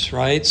others,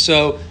 right?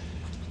 So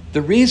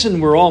the reason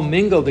we're all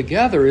mingled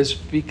together is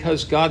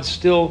because God's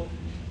still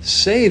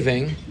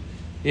saving.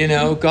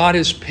 God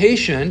is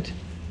patient.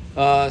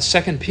 2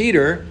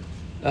 Peter,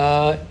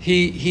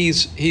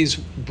 he's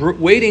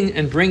waiting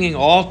and bringing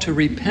all to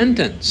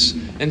repentance.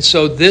 And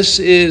so this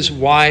is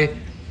why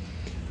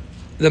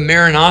the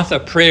Maranatha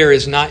prayer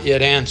is not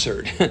yet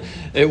answered.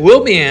 It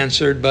will be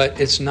answered,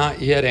 but it's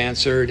not yet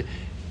answered.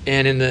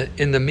 And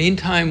in the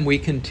meantime, we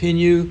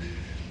continue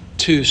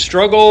to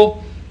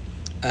struggle,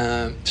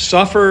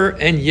 suffer,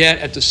 and yet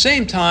at the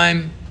same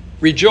time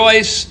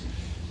rejoice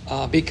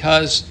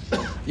because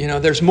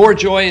there's more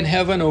joy in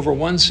heaven over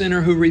one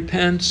sinner who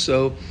repents.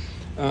 So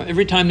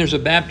every time there's a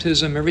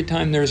baptism, every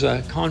time there's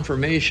a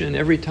confirmation,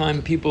 every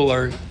time people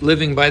are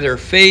living by their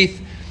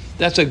faith,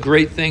 that's a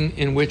great thing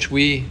in which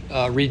we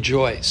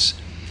rejoice.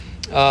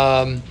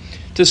 Let's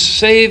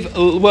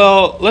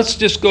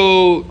just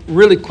go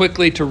really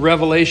quickly to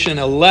Revelation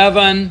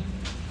 11,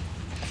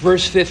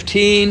 verse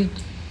 15.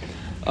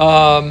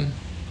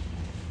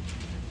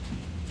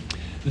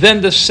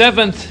 Then the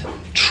seventh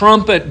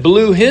trumpet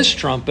blew his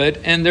trumpet,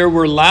 and there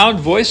were loud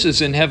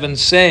voices in heaven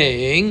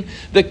saying,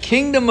 the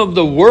kingdom of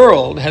the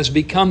world has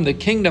become the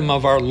kingdom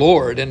of our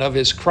Lord and of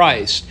his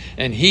Christ,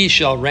 and he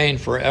shall reign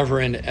forever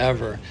and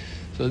ever.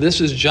 So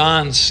this is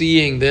John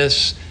seeing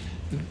this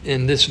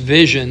in this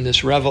vision,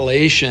 this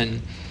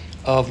revelation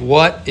of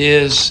what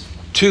is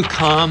to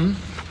come.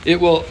 It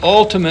will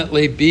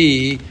ultimately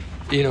be,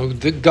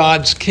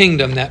 God's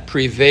kingdom that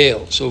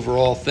prevails over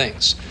all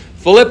things.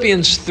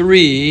 Philippians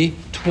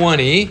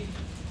 3:20.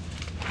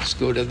 Let's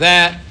go to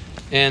that,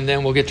 and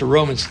then we'll get to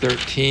Romans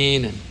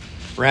 13 and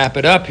wrap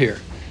it up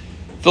here.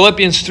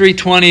 Philippians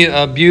 3:20,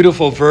 a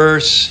beautiful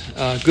verse,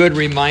 a good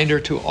reminder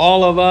to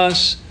all of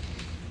us.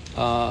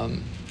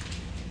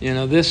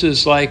 This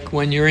is like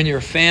when you're in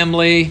your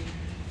family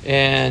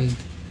and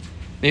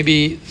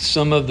maybe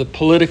some of the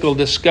political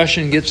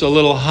discussion gets a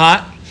little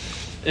hot,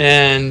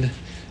 and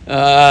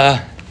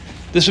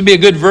this would be a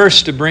good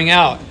verse to bring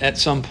out at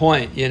some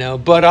point,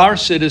 But our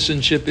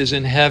citizenship is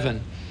in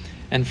heaven,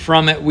 and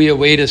from it we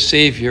await a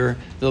Savior,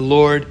 the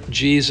Lord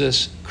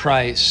Jesus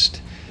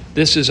Christ.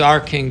 This is our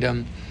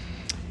kingdom.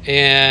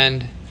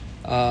 And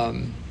I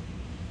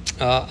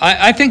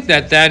think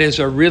that is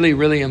a really,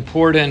 really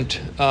important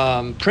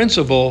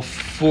principle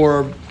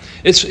for.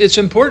 It's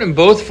important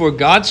both for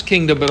God's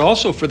kingdom, but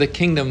also for the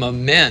kingdom of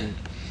men.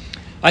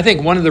 I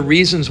think one of the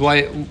reasons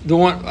why,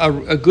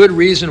 a good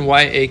reason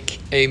why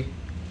a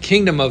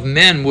kingdom of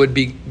men would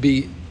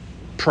be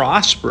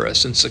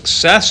prosperous and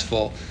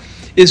successful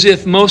is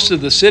if most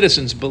of the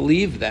citizens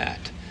believe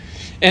that.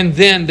 And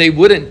then they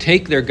wouldn't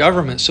take their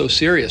government so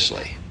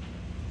seriously.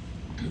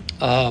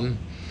 So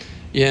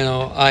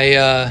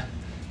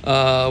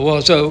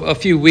a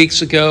few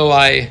weeks ago,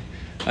 I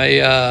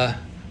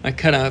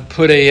kind of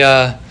put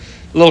a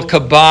little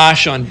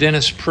kibosh on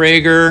Dennis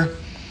Prager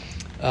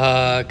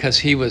because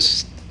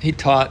he's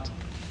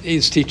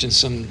teaching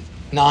some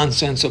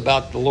nonsense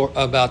about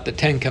the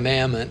Ten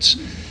Commandments,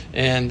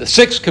 and the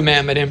Sixth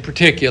Commandment in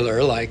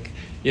particular, like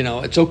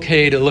it's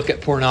okay to look at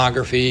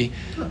pornography.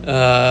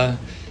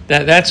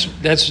 That's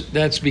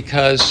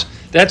because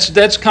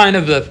that's kind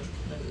of the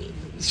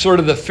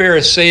sort of the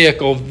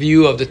Pharisaical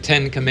view of the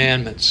Ten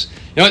Commandments.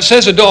 It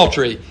says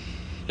adultery.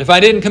 If I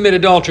didn't commit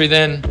adultery,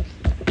 then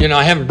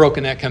I haven't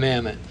broken that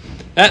commandment.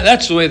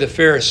 That's the way the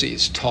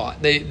Pharisees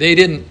taught. They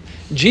didn't.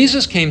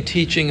 Jesus came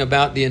teaching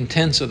about the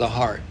intents of the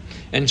heart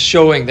and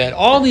showing that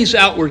all these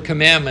outward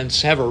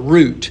commandments have a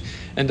root,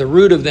 and the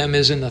root of them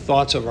is in the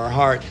thoughts of our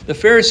heart. The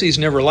Pharisees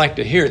never liked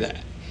to hear that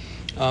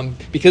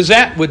because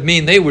that would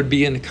mean they would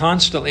be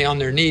constantly on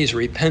their knees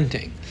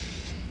repenting.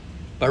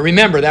 But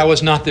remember, that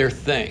was not their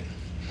thing.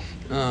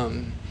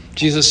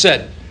 Jesus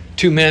said,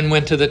 2 men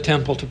went to the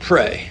temple to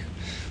pray.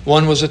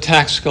 One was a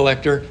tax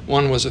collector,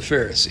 one was a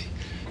Pharisee.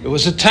 It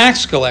was a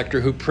tax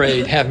collector who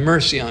prayed, "Have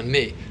mercy on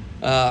me,"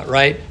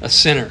 right? A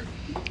sinner,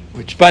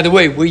 which, by the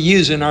way, we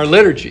use in our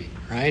liturgy,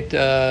 right?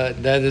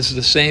 That is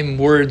the same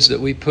words that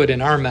we put in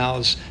our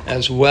mouths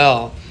as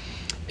well.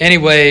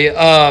 Anyway,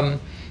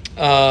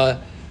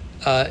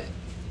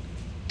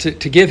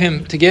 to give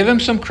him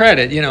some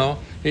credit,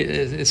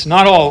 it's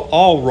not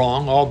all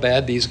wrong, all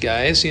bad, these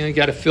guys. You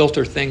got to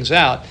filter things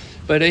out.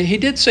 But he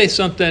did say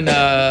something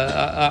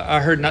I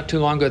heard not too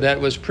long ago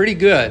that was pretty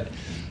good.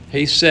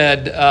 He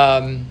said,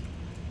 and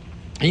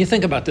you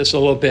think about this a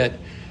little bit,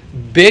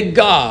 big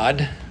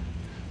God,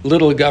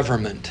 little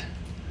government.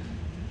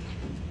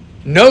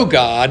 No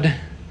God.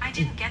 I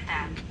didn't get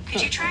that.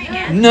 Could you try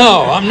again?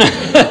 No, I'm not.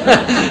 I'm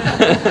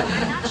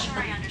not sure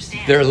I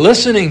understand. They're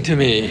listening to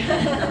me.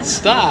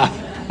 Stop.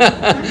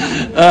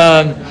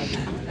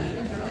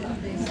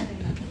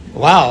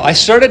 Wow, I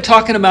started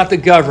talking about the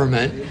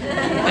government,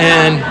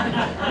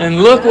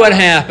 and look what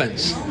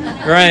happens,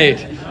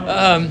 right?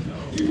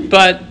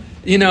 But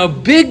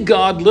big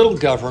God, little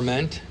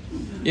government.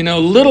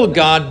 Little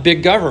God,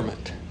 big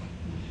government.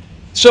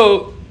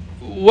 So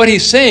what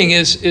he's saying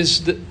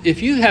is that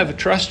if you have a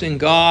trust in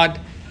God,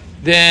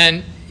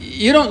 then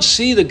you don't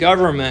see the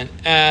government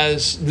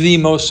as the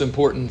most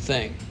important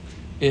thing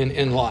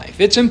in life.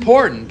 It's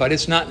important, but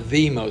it's not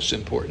the most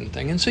important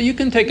thing. And so you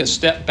can take a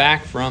step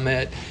back from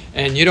it,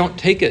 and you don't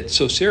take it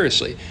so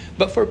seriously.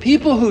 But for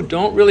people who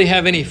don't really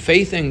have any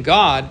faith in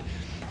God,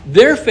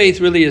 their faith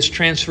really is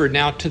transferred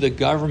now to the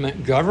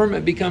government.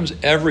 Government becomes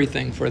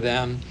everything for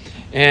them.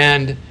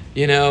 And,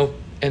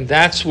 and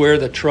that's where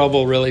the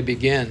trouble really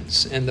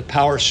begins, and the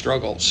power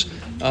struggles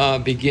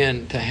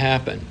begin to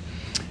happen.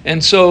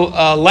 And so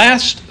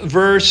last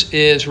verse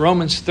is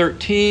Romans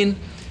 13,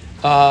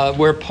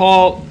 where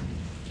Paul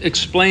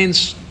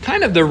explains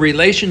kind of the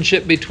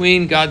relationship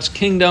between God's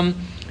kingdom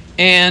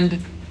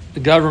and the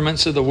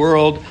governments of the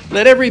world.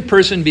 Let every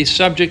person be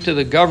subject to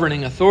the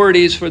governing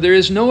authorities, for there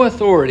is no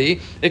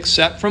authority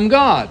except from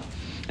God,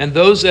 and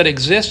those that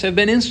exist have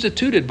been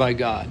instituted by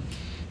God.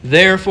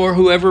 Therefore,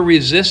 whoever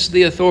resists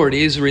the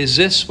authorities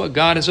resists what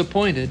God has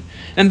appointed,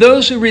 and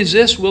those who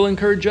resist will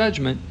incur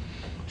judgment.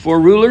 For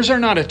rulers are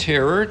not a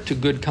terror to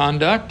good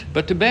conduct,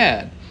 but to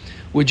bad.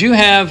 Would you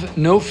have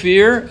no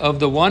fear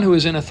of the one who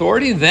is in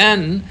authority?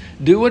 Then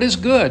do what is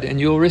good, and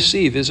you'll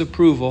receive his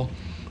approval.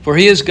 For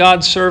he is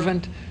God's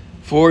servant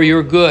for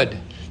your good.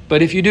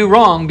 But if you do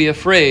wrong, be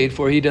afraid,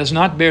 for he does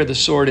not bear the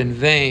sword in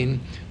vain.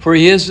 For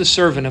he is the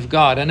servant of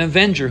God, an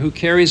avenger who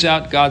carries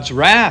out God's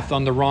wrath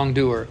on the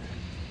wrongdoer.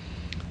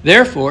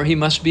 Therefore, he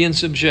must be in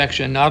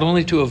subjection, not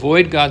only to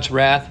avoid God's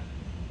wrath,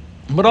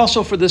 but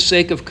also for the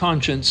sake of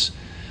conscience.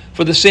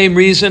 For the same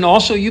reason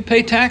also you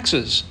pay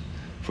taxes,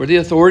 for the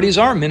authorities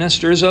are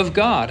ministers of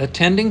God,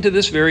 attending to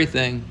this very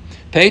thing.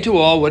 Pay to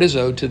all what is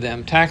owed to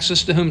them,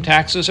 taxes to whom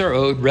taxes are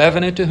owed,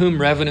 revenue to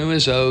whom revenue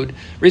is owed,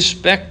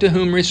 respect to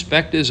whom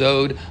respect is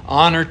owed,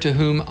 honor to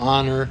whom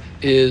honor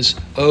is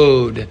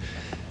owed.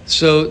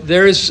 So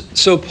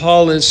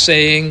Paul is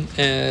saying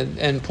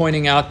and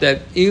pointing out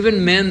that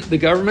even men, the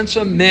governments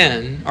of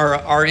men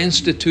are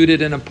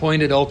instituted and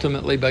appointed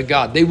ultimately by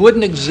God. They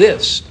wouldn't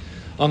exist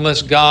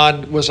unless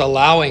God was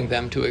allowing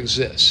them to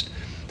exist.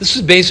 This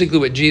is basically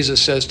what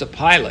Jesus says to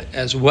Pilate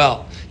as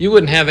well. You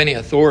wouldn't have any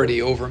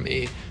authority over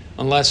me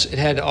unless it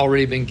had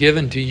already been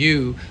given to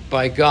you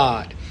by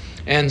God.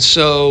 And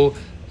so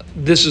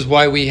this is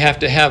why we have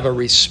to have a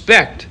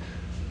respect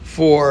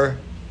for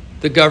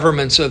the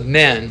governments of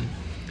men,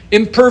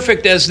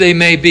 imperfect as they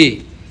may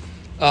be,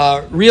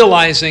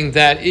 realizing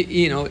that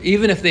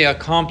even if they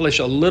accomplish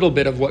a little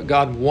bit of what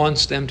God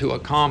wants them to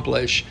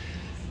accomplish,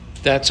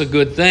 that's a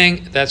good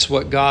thing. That's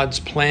what God's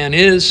plan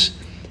is,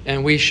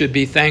 and we should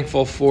be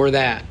thankful for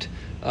that.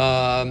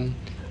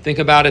 Think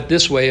about it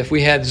this way: if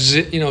we had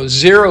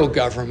zero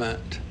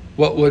government,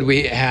 what would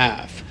we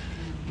have?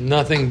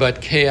 Nothing but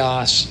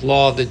chaos,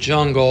 law of the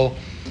jungle,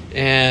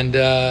 and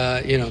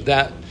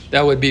that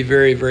would be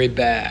very, very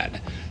bad.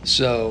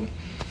 So,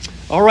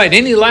 all right.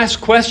 Any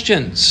last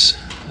questions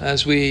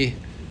as we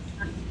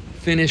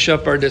finish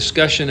up our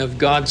discussion of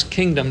God's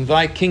kingdom?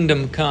 Thy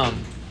kingdom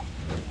come.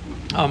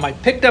 I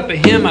picked up a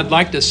hymn I'd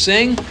like to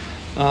sing.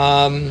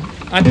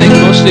 I think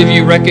most of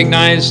you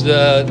recognize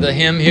the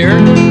hymn here.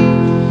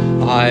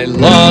 I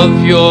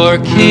love your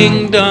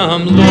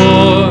kingdom,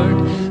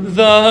 Lord,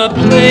 the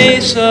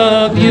place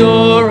of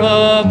your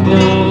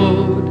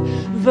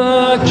abode,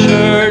 the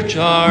church,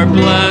 our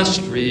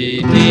blessed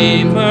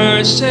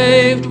Redeemer,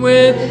 saved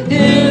with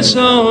his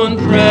own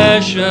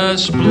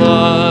precious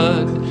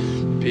blood.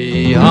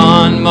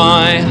 Beyond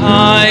my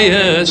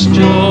highest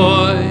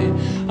joy,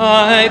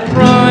 I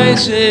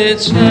prize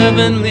its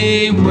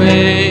heavenly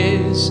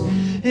ways,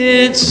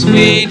 its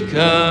sweet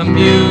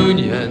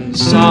communion,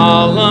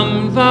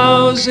 solemn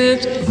vows,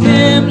 its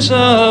hymns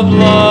of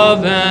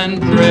love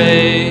and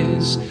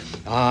praise.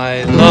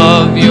 I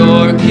love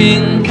your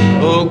King,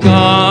 O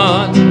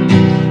God,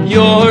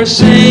 your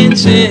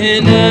saints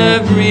in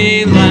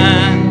every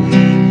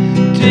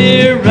land,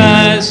 dear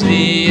as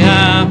the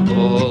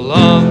apple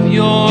of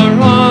your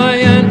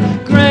eye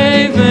and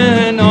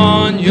graven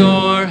on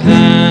your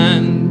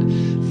hand.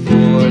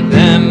 For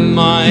them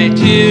my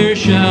tears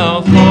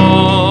shall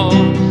fall,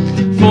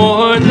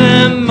 for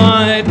them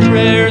my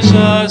prayers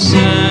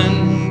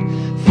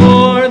ascend,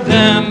 for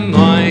them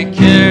my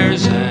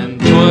cares and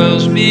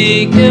toils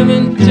be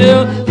given,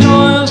 till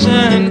toils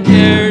and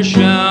cares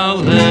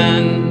shall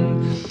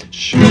end.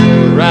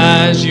 Sure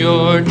as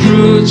your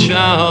truth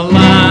shall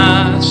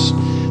last,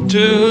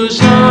 to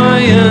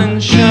Zion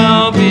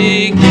shall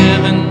be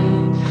given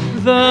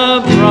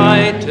the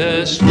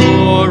brightest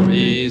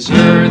glories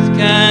earth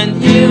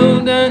can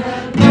yield, and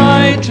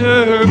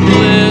brighter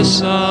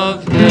bliss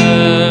of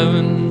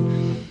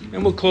heaven.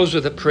 And we'll close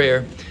with a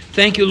prayer.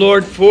 Thank you,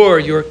 Lord, for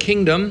your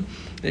kingdom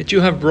that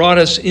you have brought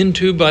us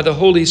into by the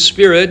Holy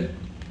Spirit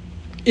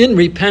in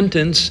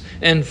repentance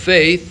and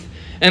faith,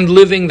 and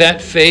living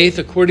that faith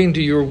according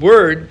to your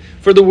word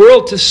for the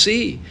world to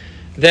see,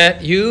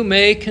 that you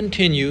may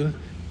continue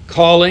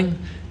calling,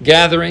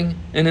 gathering,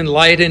 and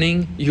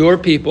enlightening your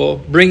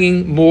people,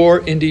 bringing more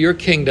into your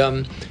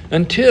kingdom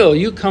until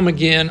you come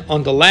again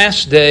on the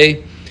last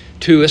day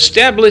to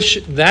establish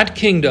that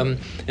kingdom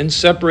and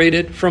separate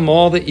it from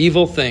all the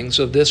evil things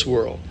of this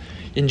world.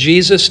 In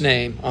Jesus'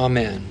 name,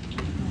 amen.